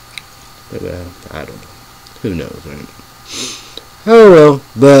 I don't know. Who knows, right? Oh well,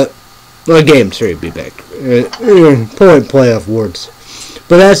 but game 3 be back. Point playoff awards.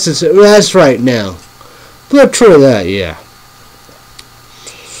 But that's right now. But true that, yeah.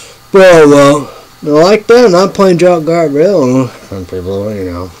 Well, like that, not playing Jock Garbrell. Some people,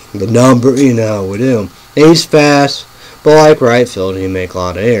 the number, with him. He's fast, but like right field, he make a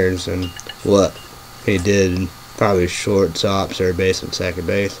lot of errors, and what he did, probably shortstop, third base, and second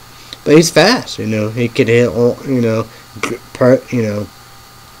base. But he's fast, he could hit,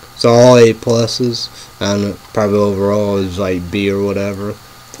 it's all A pluses, and probably overall is like B or whatever.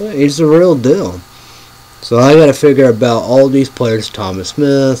 But he's the real deal. So I got to figure about all these players: Thomas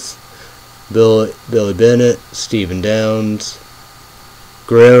Smith, Billy Bennett, Stephen Downs,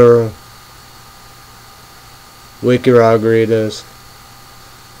 Guerrero, Wiki Rodriguez,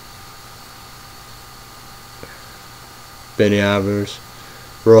 Benny Alvarez,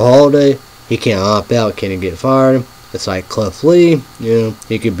 Roy Halladay. He can't opt out. Can he get fired? It's like Cliff Lee.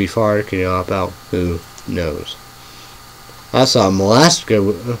 He could be fired. Can he opt out? Who knows? I saw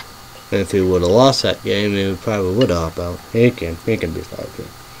Melaska. If he would have lost that game, he probably would opt out. He can be fired too.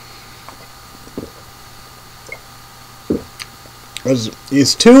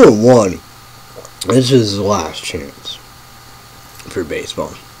 He's 2-1. This is his last chance for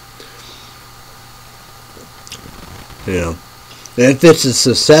baseball. If it's a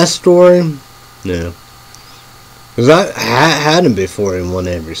success story, no. Because I had him before and won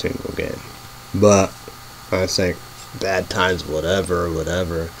every single game. But I think bad times, whatever.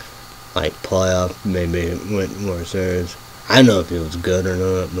 Like playoff, maybe went more serious. I don't know if he was good or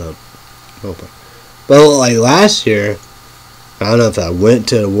not, but okay. But like last year, I don't know if I went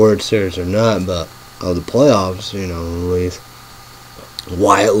to the World Series or not, but of the playoffs, at least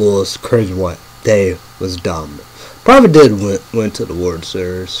Wyatt Lewis, Chris White, they was dominant. Probably did went to the World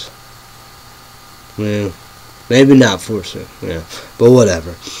Series. Yeah, maybe not for sure. Yeah, but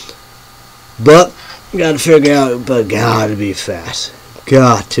whatever. But got to figure out. But gotta be fast.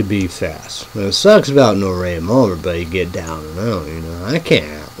 Got to be fast. It sucks about no Ray Mulver, but you get down and out. I can't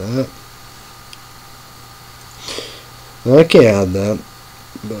have that. I can't have that.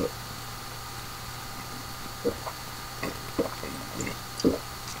 But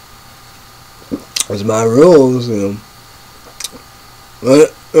it's my rules,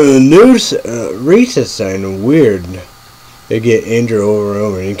 But news, recent saying weird. They get injured over and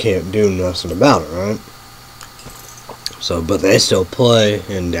over, and you can't do nothing about it, right? So, but they still play,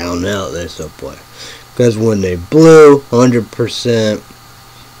 and down and out they still play. Because when they blew 100%,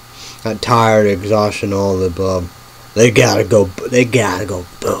 got tired, exhaustion, all the above, they gotta go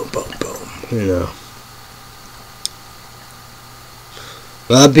boom, boom, boom,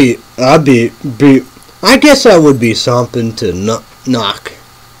 I guess that would be something to knock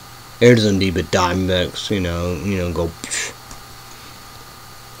Arizona Diamondbacks, go,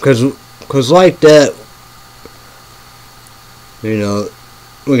 cause like that,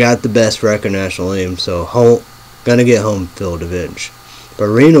 we got the best record in National League, so gonna get home field advantage. But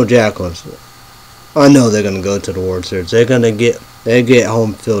Reno Jacquelines, I know they're gonna go to the World Series. They get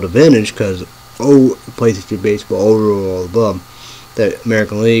home field advantage because PlayStation Baseball overall above the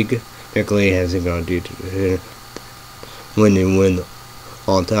American League. American League hasn't gonna do to when you win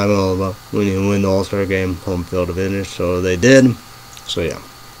all time all about when you win the All-Star game, home field advantage. So they did. So yeah.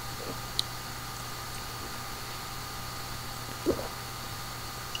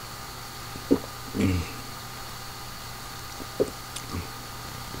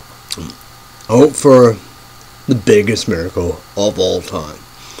 Hope for the biggest miracle of all time.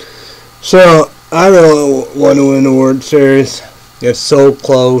 So I really want to win the World Series. It's so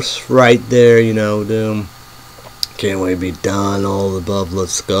close, right there, Doom. Can't wait to be done, all the above.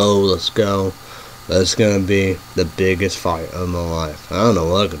 Let's go. That's gonna be the biggest fight of my life. I don't know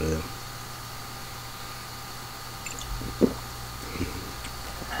what I'm gonna do.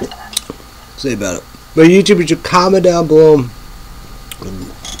 Say about it. But YouTube, you should comment down below.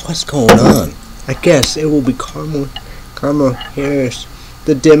 What's going on? I guess it will be Kamala Harris,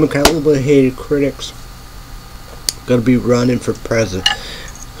 the Democrat, will be hated critics. Gonna be running for president.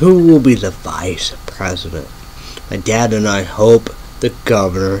 Who will be the vice president? My dad and I hope the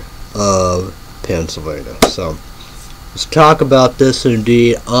governor of Pennsylvania. So let's talk about this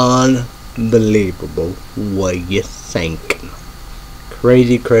indeed unbelievable. What you thinking?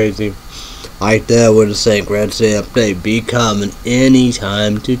 Crazy, crazy. Like that with a St. Grancy update. Be coming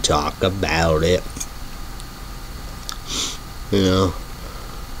anytime to talk about it. You know,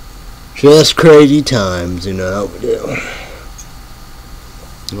 just crazy times, you know how we do.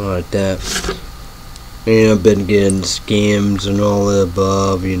 Like that. You know, been getting scams and all the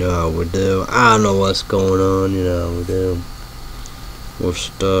above, you know how we do. I don't know what's going on, you know how we do. With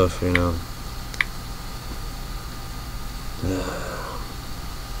stuff, you know.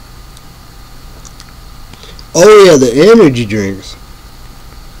 Oh yeah, the energy drinks.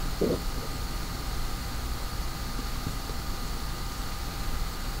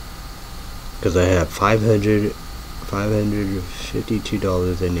 Because I have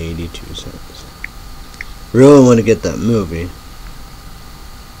 $552.82. Really want to get that movie.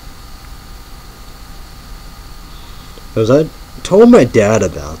 Because I told my dad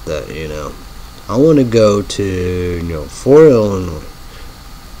about that, you know. I want to go to, you know, Fort Illinois,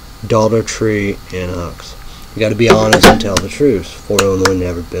 Dollar Tree, and Huck's. You got to be honest and tell the truth. Fort Illinois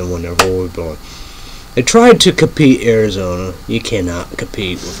never been one, never will be one. They tried to compete Arizona. You cannot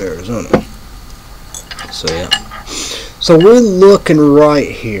compete with Arizona. So yeah. So we're looking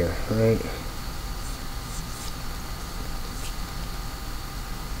right here, right?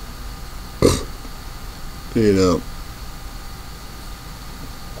 You know,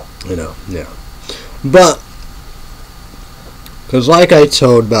 yeah. But, because like I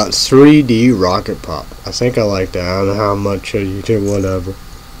told about 3D Rocket Pop, I think I like that. I don't know how much you did, whatever.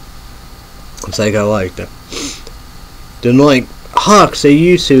 I think I like that. Then like Huck's, they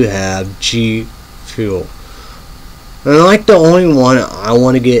used to have G Fuel. And like the only one I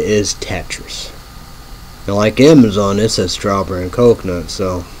want to get is Tetris. And like Amazon, it says strawberry and coconut,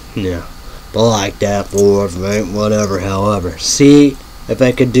 so yeah. But like that for whatever, however. See if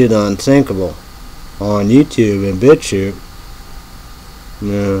I could do the unthinkable on YouTube and BitChute.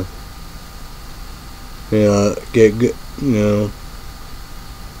 Yeah. Yeah, get good, you know.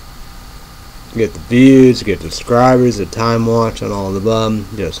 Get the views, get the subscribers, the time watch, and all the above.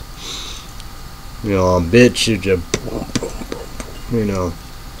 Just, you know, on BitChute, just boom, boom, boom, boom, you know.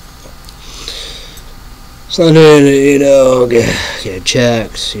 Something, you know, get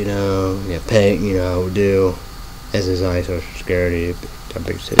checks, you know, get paid, you know, do SSI, Social Security,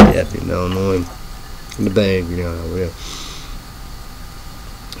 big city, Illinois, in the bank, you know, we do.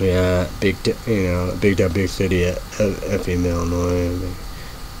 Yeah, big city, Illinois,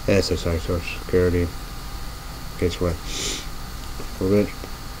 SSI, Social Security. Guess what?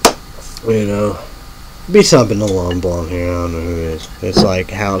 You know, be something along here. I don't know who it is. It's like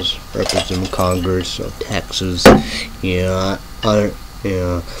House Representative Congress of Texas. You know,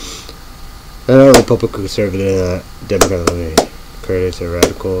 Republican, Conservative, Democratic, critics, and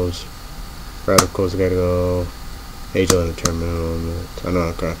radicals. Radicals gotta go. Age limit terminal. I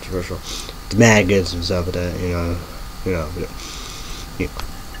know, controversial. The maggots and stuff like that. You know.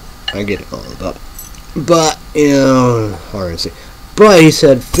 I get it all about. But you know, hard to see. But he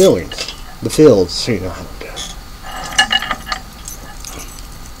said feelings. The fields, you know.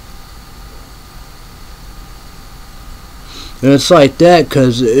 And it's like that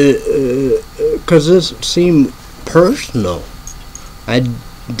because this seemed personal. I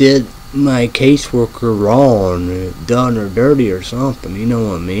did my caseworker wrong, done or dirty or something. You know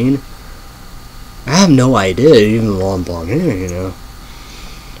what I mean? I have no idea, even though I'm blonde hair, you know.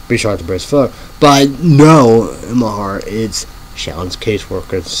 Be sharp to brace fuck. But I know in my heart it's Shallon's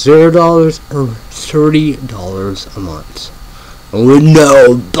caseworker. $0 or $30 a month. I would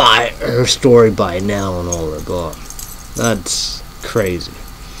know by her story by now and all that, but that's crazy.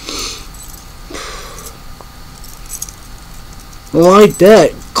 Like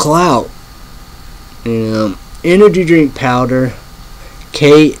that, clout. You know, energy drink powder,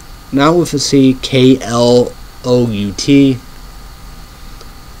 not with a C, KLOUT.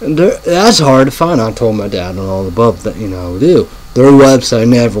 That's hard to find. I told my dad and all the above that, you know, do. Their website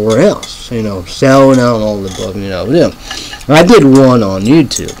and everywhere else, you know, selling out and all the above, you know, do. I did one on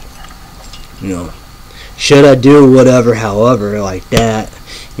YouTube, you know. Should I do whatever, however, like that,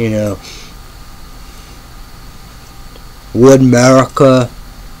 you know. Would America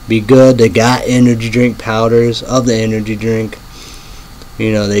be good? They got energy drink powders of the energy drink.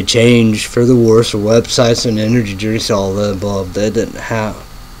 You know, they changed for the worse websites and energy drinks, all the above. They didn't have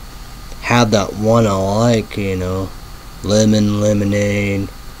that one I like, you know. Lemon, lemonade,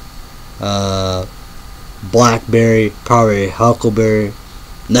 blackberry, probably huckleberry.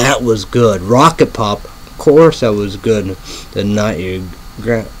 That was good. Rocket Pop, course that was good. The night your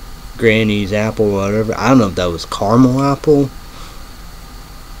granny's apple or whatever. I don't know if that was caramel apple.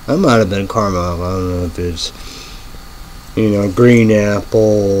 That might have been caramel apple. I don't know if it's, green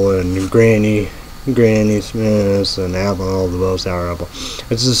apple and Granny Smith's and apple, all the well sour apple.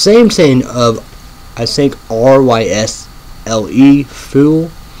 It's the same thing of, I think, RYSLE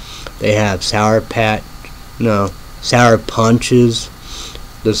Fool. They have sour punches.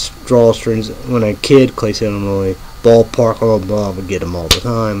 The straw strings. When a kid, Clay said, Illinois, ballpark, blah, would get them all the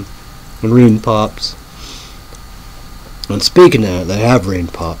time. Green Pops. And speaking of that, they have Green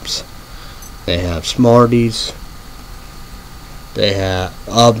Pops. They have Smarties. They have,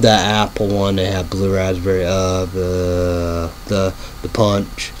 of the apple one, they have blue raspberry, the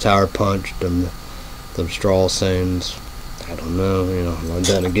punch, sour punch, them straw things. I don't know, and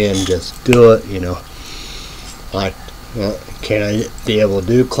then again, just do it, like, can I be able to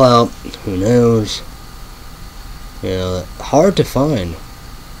do clout? Who knows? Hard to find.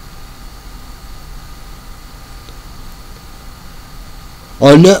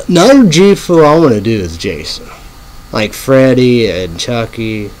 Another G-Fu I want to do is Jason. Like Freddy and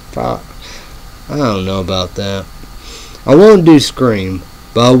Chucky. I don't know about that. I won't do Scream,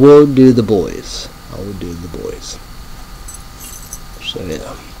 but I will do the boys. So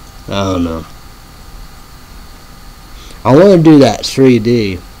yeah, I don't know. I want to do that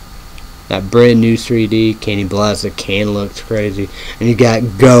 3D. That brand new 3D. Candy Blast, the can looks crazy. And you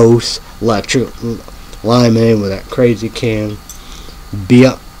got Ghost, Electric Lyman with that crazy can.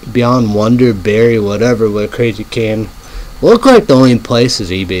 Beyond Wonder, Berry, whatever, with a crazy can. Look like the only place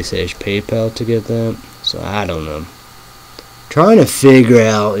is eBay / PayPal to get that. So I don't know. Trying to figure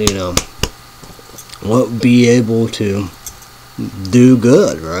out, what would be able to do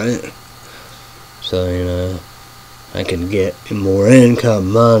good, right? So, I can get more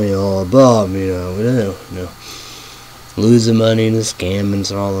income, money, all above, losing money in the scamming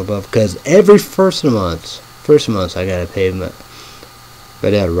and all above. Because every first of the month, I gotta pay my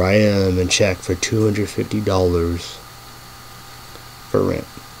dad, write him a check for $250 for rent.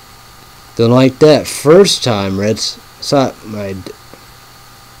 Then like that first time, I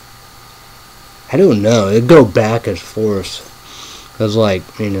don't know, it'd go back and forth. Cause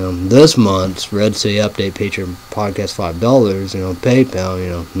this month's Red City Update Patreon podcast $5,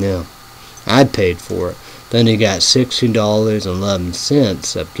 PayPal, I paid for it. Then you got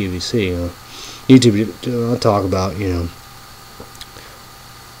 $16.11 up QVC, YouTube. I'll talk about,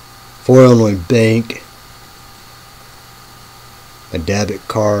 for Illinois Bank, a debit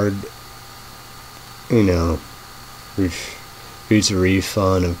card, Visa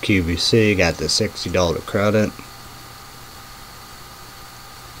refund of QVC, got the $60 credit.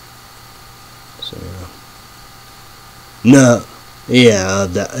 So, no, yeah,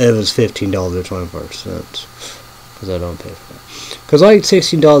 it was $15.25, because I don't pay for that. Because like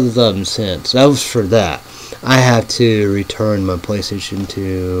 $16.11, that was for that. I have to return my PlayStation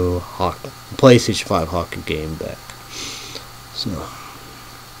 5 hockey game back. So,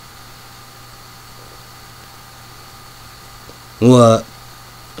 what?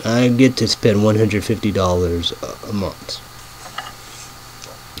 I get to spend $150 a month.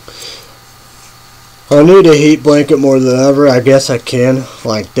 I need a heat blanket more than ever. I guess I can,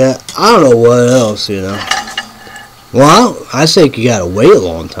 like that. I don't know what else, Well, I think you gotta wait a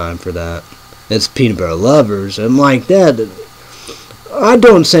long time for that. It's peanut butter lovers, and like that, I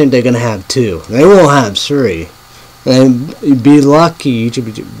don't think they're gonna have 2. They won't have 3. And you'd be lucky. You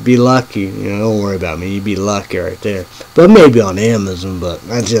should be lucky. Don't worry about me. You'd be lucky right there. But maybe on Amazon. But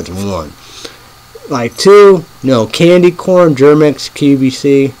that's just 1. Like 2, candy corn, Germex,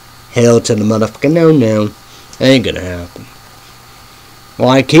 QVC. Hell to the motherfucking no. That ain't gonna happen. Well,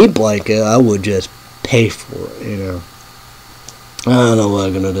 I keep like it. I would just pay for it. I don't know what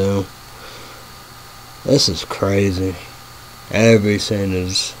I'm gonna do. This is crazy. Everything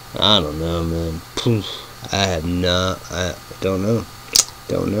is, I don't know, man. I don't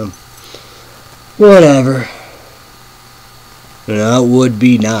know. Whatever. It would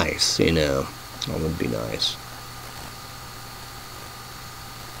be nice, It would be nice.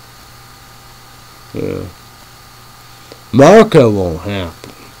 Yeah. Marco won't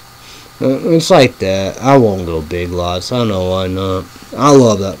happen. It's like that. I won't go Big Lots. I don't know why not. I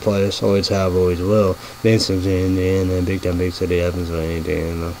love that place. Always have, always will. Vincent's Indiana and Big Time Big City Evans or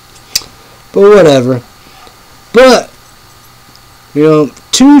anything, But whatever. But,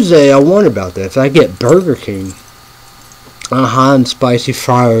 Tuesday I wonder about that. If I get Burger King, a hot and spicy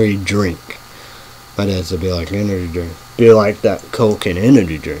fiery drink. My dad said it'd be like an energy drink. Be like that Coke and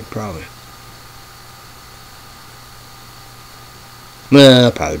energy drink, probably. Well,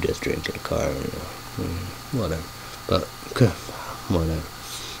 I'll probably just drink in the car, Whatever. But whatever.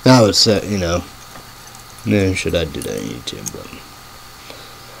 I would say, man, should I do that on YouTube? But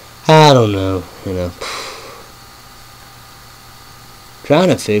I don't know. Trying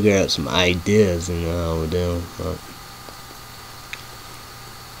to figure out some ideas, how we do. But,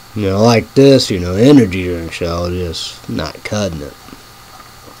 like this, energy drink show, just not cutting it.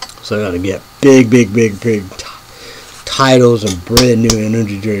 So I gotta get big titles and brand new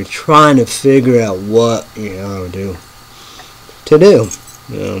energy drinks, trying to figure out what, to do.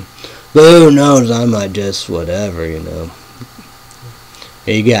 But who knows, I might just whatever,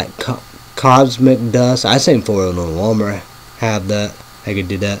 You got Cosmic Dust. I seen 4 Illinois Walmart have that. I could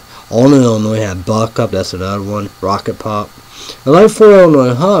do that. Only Illinois have Buck Up, that's another one. Rocket Pop. And like 4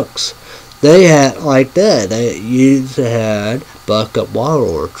 Illinois Hucks, they had like that. They used to had Buck Up Water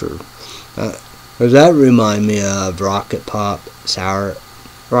Orchard. Does that remind me of Rocket Pop Sour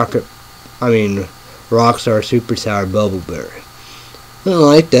Rockstar Super Sour Bubbleberry. And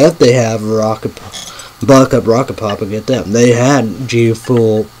like that, they have Buck Up Rocket Pop, and get them. They had G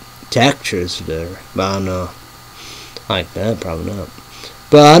Full textures there, but I don't know. Like that, probably not.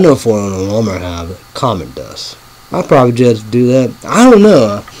 But I know 4 Illinois Walmart have Comet Dust. I'll probably just do that. I don't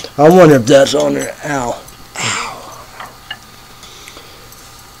know. I wonder if that's on there. Ow.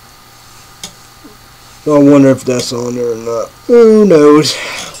 I wonder if that's on there or not. Who knows?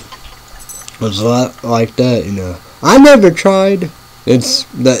 It's a lot like that, I never tried. It's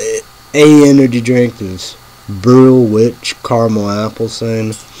the A energy drink is Brule Witch Caramel Apple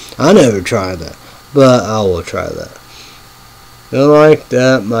Cinnamon. I never tried that, but I will try that. Like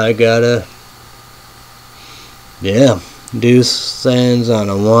that, I gotta, do things I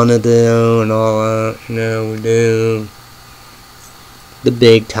don't want to do and all that, we do. The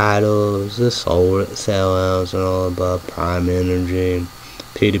big titles, the soul sellouts and all above, Prime Energy,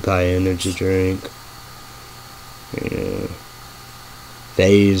 PewDiePie Energy Drink.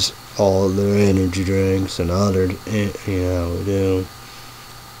 Phase all their energy drinks and other, we do.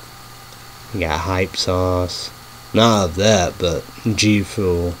 We got Hype Sauce. Not of that, but G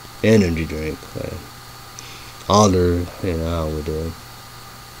Fuel energy drink. Other, we do.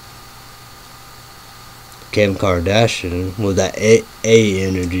 Kim Kardashian with that A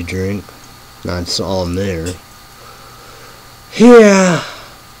energy drink. That's on there. Yeah.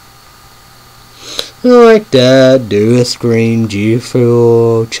 Like that. Do a Scream G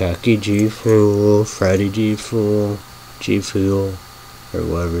Fuel, Chucky G Fuel, Freddy G Fuel, G Fuel, or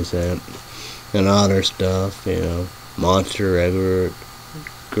whatever's that. And other stuff, Monster, regular.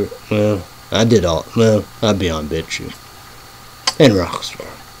 Well, I did all. Well, I'd be on BitChute. And Rockstar.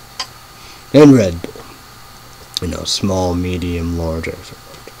 And Red Bull. Small, medium, large, extra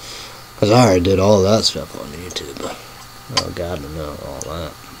large. Because I already did all that stuff on YouTube. Oh, God, I know all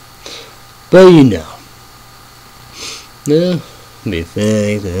that. But be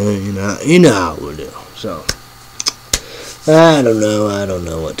things, how we do. So, I don't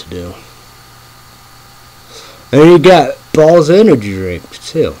know what to do. And you got Balls energy drinks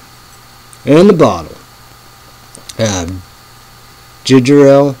too. In the bottle. Ginger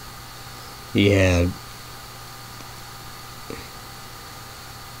ale. You have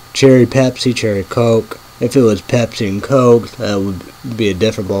cherry Pepsi, cherry Coke. If it was Pepsi and Coke, that would be a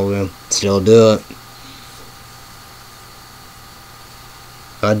different ballgame. Still do it.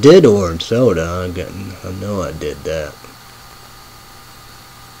 I did orange soda. I know I did that.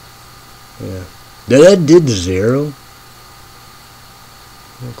 Yeah. Did I did zero?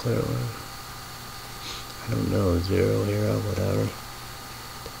 I don't know, zero, hero, whatever.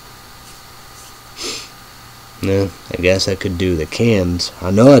 Yeah, I guess I could do the cans. I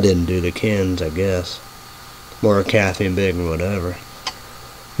know I didn't do the cans, I guess. More caffeine, big, or whatever.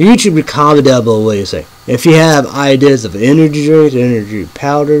 YouTube comment down below what you say. If you have ideas of energy drinks, energy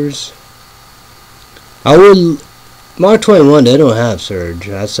powders. I would... Mark 21, they don't have Surge.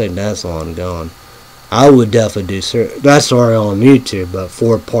 I say that's long gone. I would definitely do Surge. That's already on YouTube, but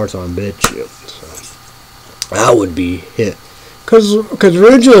 4 parts on BitChute. So, that would be hit. Because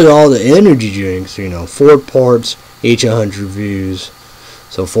originally all the energy drinks, 4 parts, each 100 views.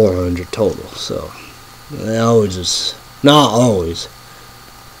 So 400 total. So, they always just... Not always.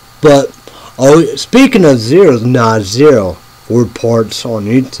 But, speaking of zeros, not zero. 4 parts on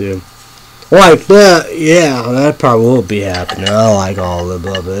YouTube. Like that, yeah, that probably will be happening. I like all the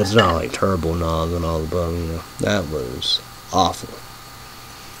above. It's not like Turbo Nog and all the above, That was awful.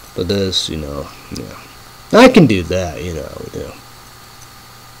 But this, yeah. I can do that,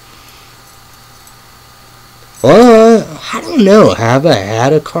 Well, I don't know. Have I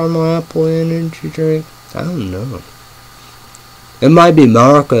had a caramel apple energy drink? I don't know. It might be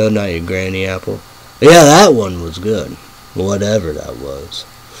Marco, not your granny apple. Yeah, that one was good. Whatever that was.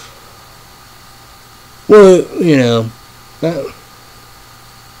 Well, you know,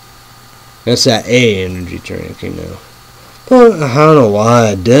 that's that A energy drink, you know. But I don't know why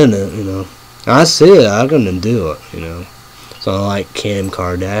I didn't, you know. I see it, I'm gonna do it, you know. So like Kim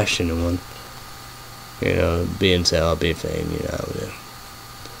Kardashian one, you know, being celebrity fame, you know.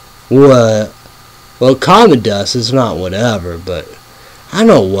 What? Well, Common Dust is not whatever, but I don't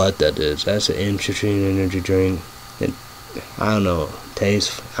know what that is. That's an interesting energy drink. I don't know.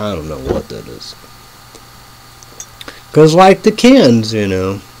 Taste. I don't know what that is. Cause like the cans, you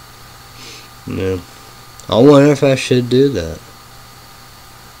know. Yeah. I wonder if I should do that.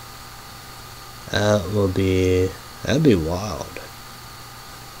 That'd be wild.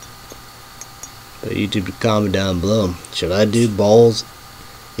 But YouTube comment down below. Should I do balls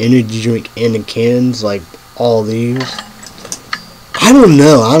energy drink in the cans like all these? I don't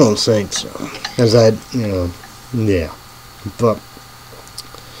know. I don't think so. Cause yeah. But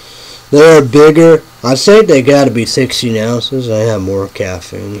they're bigger. I say they gotta be 16 ounces. They have more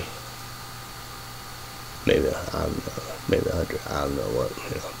caffeine. Maybe, I don't know. Maybe 100. I don't know what,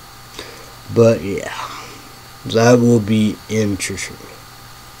 you know. But yeah. That will be interesting.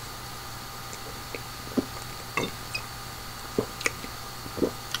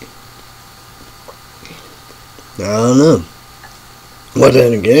 I don't know. But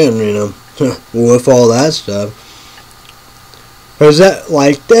then again, you know, with all that stuff, is that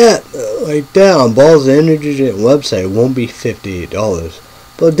like that on Balls Energy website won't be $58.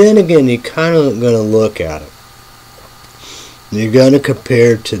 But then again, you kind of gonna look at it. You're gonna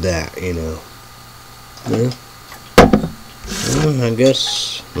compare to that, you know. Yeah. Well, I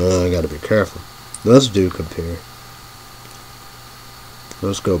guess. Well, I gotta be careful. Let's do compare.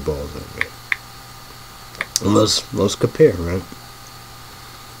 Let's go Balls Energy. And let's compare, right?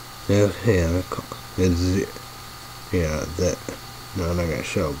 Yeah, it's that. No, I'm not gonna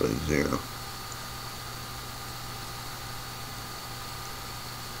show, but it's 0.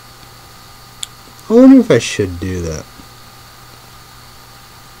 I wonder if I should do that.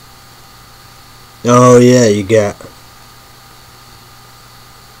 Oh yeah, you got.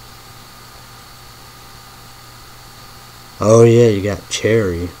 Oh yeah, you got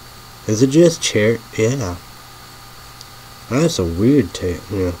cherry. Is it just cherry? Yeah. That's a weird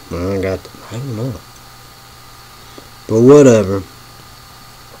taste. Yeah, I don't know. But whatever.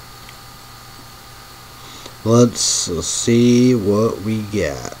 Let's see what we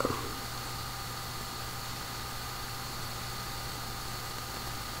got.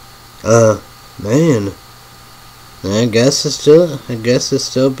 Man. I guess it still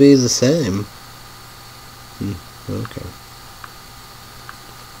be the same. Okay.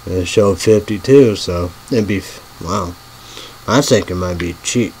 It showed 52, so it'd be wow. I think it might be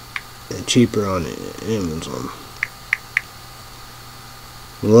cheaper on Amazon.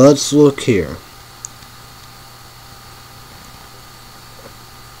 Let's look here.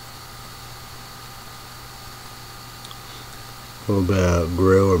 What about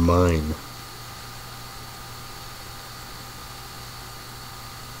Grow or Mine?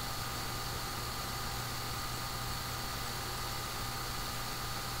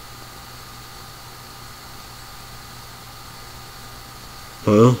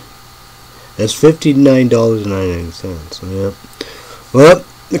 Huh? That's $59.99. Yep. Well,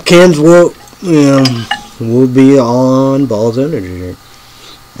 the cans will be on Balls Energy.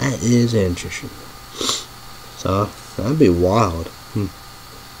 That is interesting. So that'd be wild.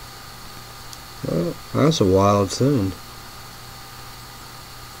 Well, that's a wild thing.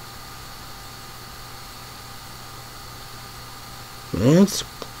 Man, it's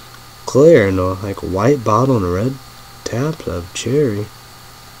clear and like a white bottle and a red taps of cherry.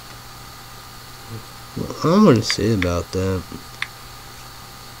 Well, I'm gonna see about that.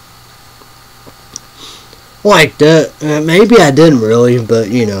 Like that. Maybe I didn't really, but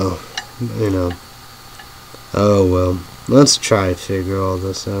you know. Oh well. Let's try to figure all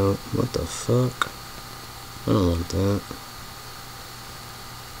this out. What the fuck? I don't want that.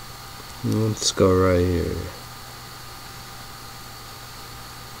 Let's go right here.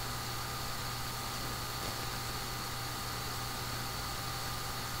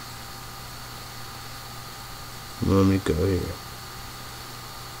 Let me go here.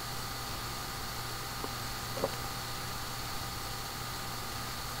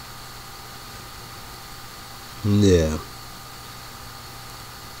 Yeah.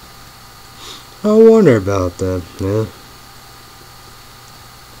 I wonder about that, yeah.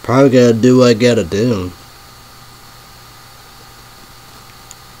 Probably gotta do what I gotta do.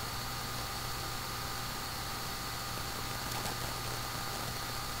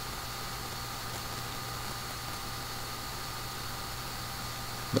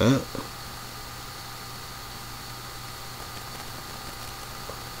 Huh.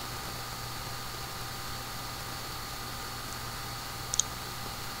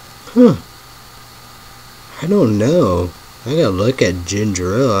 I don't know. I gotta look at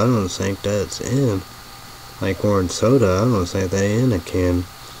ginger ale. I don't think that's in. Like orange soda, I don't think that in a can.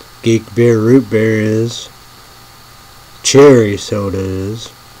 Geek beer root beer is. Cherry soda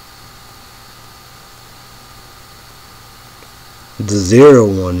is. The zero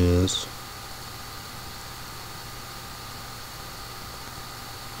one is.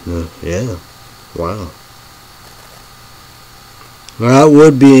 Yeah. Wow. Well, that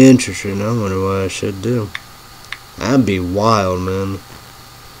would be interesting. I wonder what I should do. That'd be wild, man.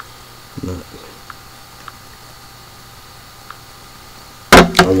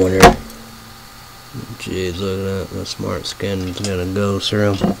 I wonder. Jeez, look at that. The smart skin is gonna go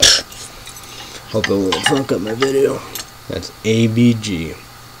through. Hope it won't fuck up my video. That's AVG.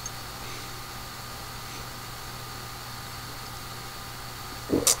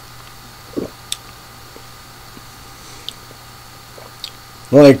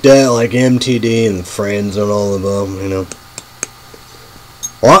 Like that, like MTD and Friends and all of them, you know.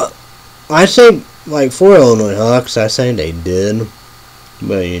 Well, I think, like, for Illinois Hawks, I think they did.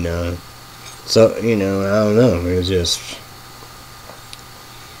 But, you know, so, you know, I don't know. It was just,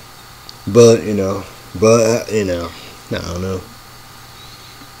 but, you know, I don't know.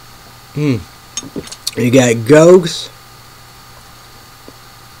 You got Ghost,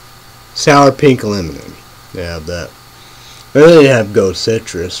 Sour Pink Lemonade. They have that. I really have Ghost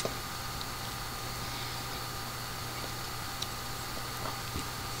Citrus.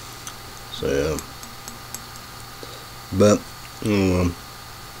 So, yeah. But,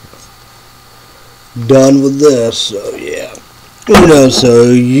 done with this, so yeah. You know,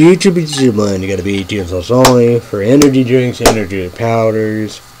 so YouTube is your mind. You gotta be 18 plus only for energy drinks, energy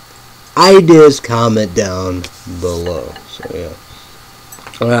powders. Ideas, comment down below. So yeah.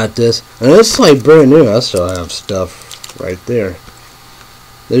 I got this. And this is like brand new. I still have stuff right there.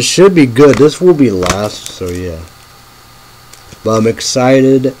 This should be good. This will be last, so yeah. But I'm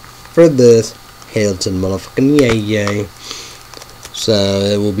excited for this. Hamilton motherfucking yay. So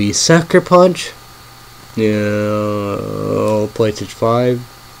it will be Sucker Punch. Yeah, PlayStation 5.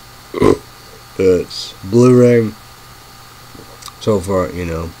 It's Blu-ray. So far, you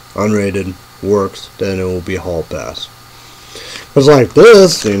know, unrated, works, then it will be Hall Pass. Because like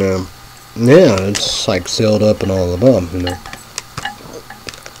this, you know, yeah, it's like sealed up and all of them, you know.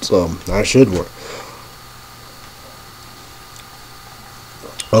 So, that should work.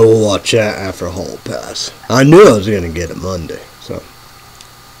 I will watch that after Hall Pass. I knew I was going to get it Monday, so,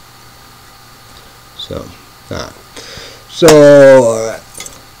 alright. So, alright.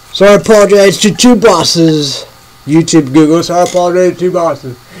 So, I apologize to two bosses. YouTube, Google, so I apologize to two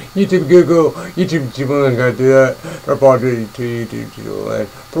bosses. YouTube, Google, YouTube, I'm gonna do that. I apologize to YouTube, channel.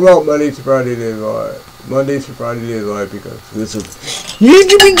 Promote Mondays to Friday Days Live. Mondays to Friday Days Live because this is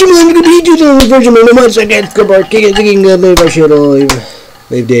YouTube, I'm gonna be doing the version of the months I get come back, kicking up, leave my shit all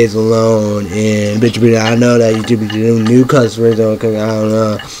leave days alone. And bitch, I know that YouTube is doing new customers, I don't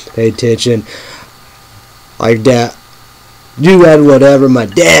know, pay attention. Like that. Do that, whatever. My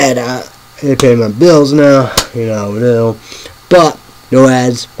dad, I pay my bills now, you know, but no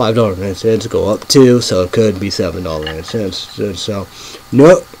ads, $5.09 go up too, so it could be $7.09. So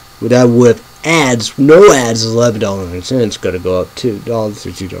no, that with ads, no ads is $11.09. Gonna go up $2 or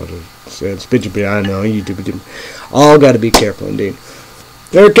 $2.09. Bitch, I know YouTube, all gotta be careful indeed.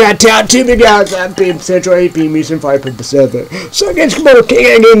 They're cat town, 2 big hours, 9 p.m. Central, 8 p.m. Eastern, 5 p.m. Pacific. So against Komodo King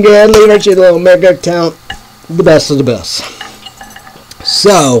again, leave that shit little mega town. The best of the best.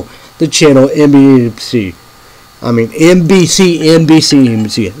 So the channel NBC.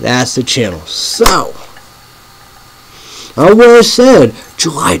 NBC. That's the channel. So, I would have said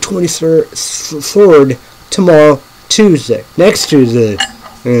July 23rd, tomorrow, Tuesday. Next Tuesday,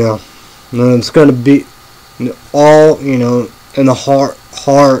 you know. And it's going to be all, you know, in the heart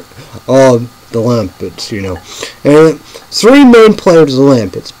of the Olympics, you know. And 3 main players of the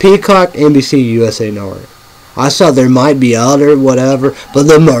Olympics. Peacock, NBC, USA Network. I saw there might be other whatever, but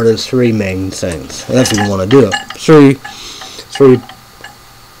them are the 3 main things. If you want to do it, three,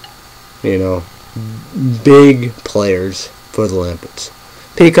 you know, big players for the Olympics.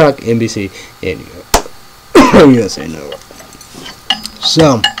 Peacock, NBC, and USA Network.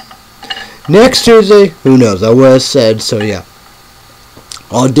 So next Tuesday, who knows? I would have said so. Yeah,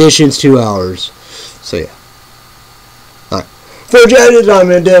 auditions 2 hours. So yeah. All right. For judges, I'm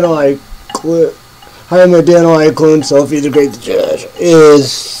in dental clip. I'm a dental icon, Sophie the Great Judge.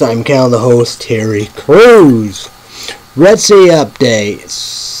 I'm Cal, the host, Terry Crews. Red Sea Update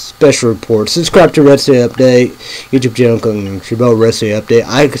special report. Subscribe to Red Sea Update YouTube channel. Click about Red Sea Update.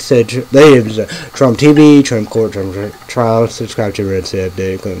 I said they have Trump TV, Trump Court, Trump Trial. Subscribe to Red Sea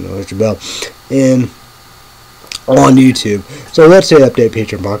Update. Click on the notification bell and on YouTube. So Red Sea Update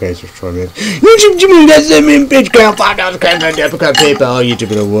Patreon podcast for 20 minutes. YouTube Jimmy, that's it. Me bitch count $5 cash on become PayPal.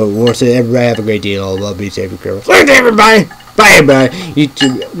 YouTube will say everybody have a great day. All love, be safe, be careful. Thanks everybody. Bye everybody.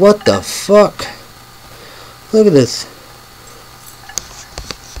 YouTube. What the fuck? Look at this.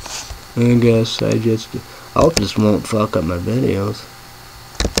 I guess I hope this won't fuck up my videos.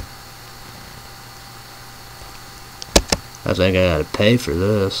 I think I gotta pay for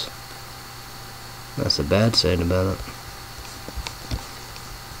this. That's the bad side about it.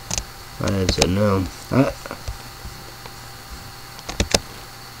 I had said no.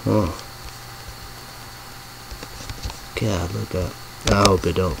 Oh. God, look up. I hope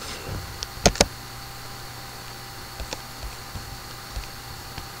it don't.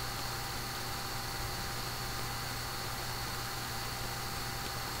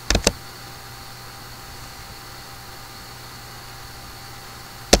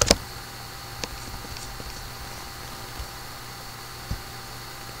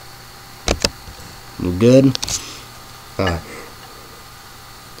 You good? Alright.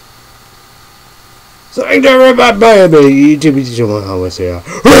 So, thank you everybody. Bye, YouTube. I always say,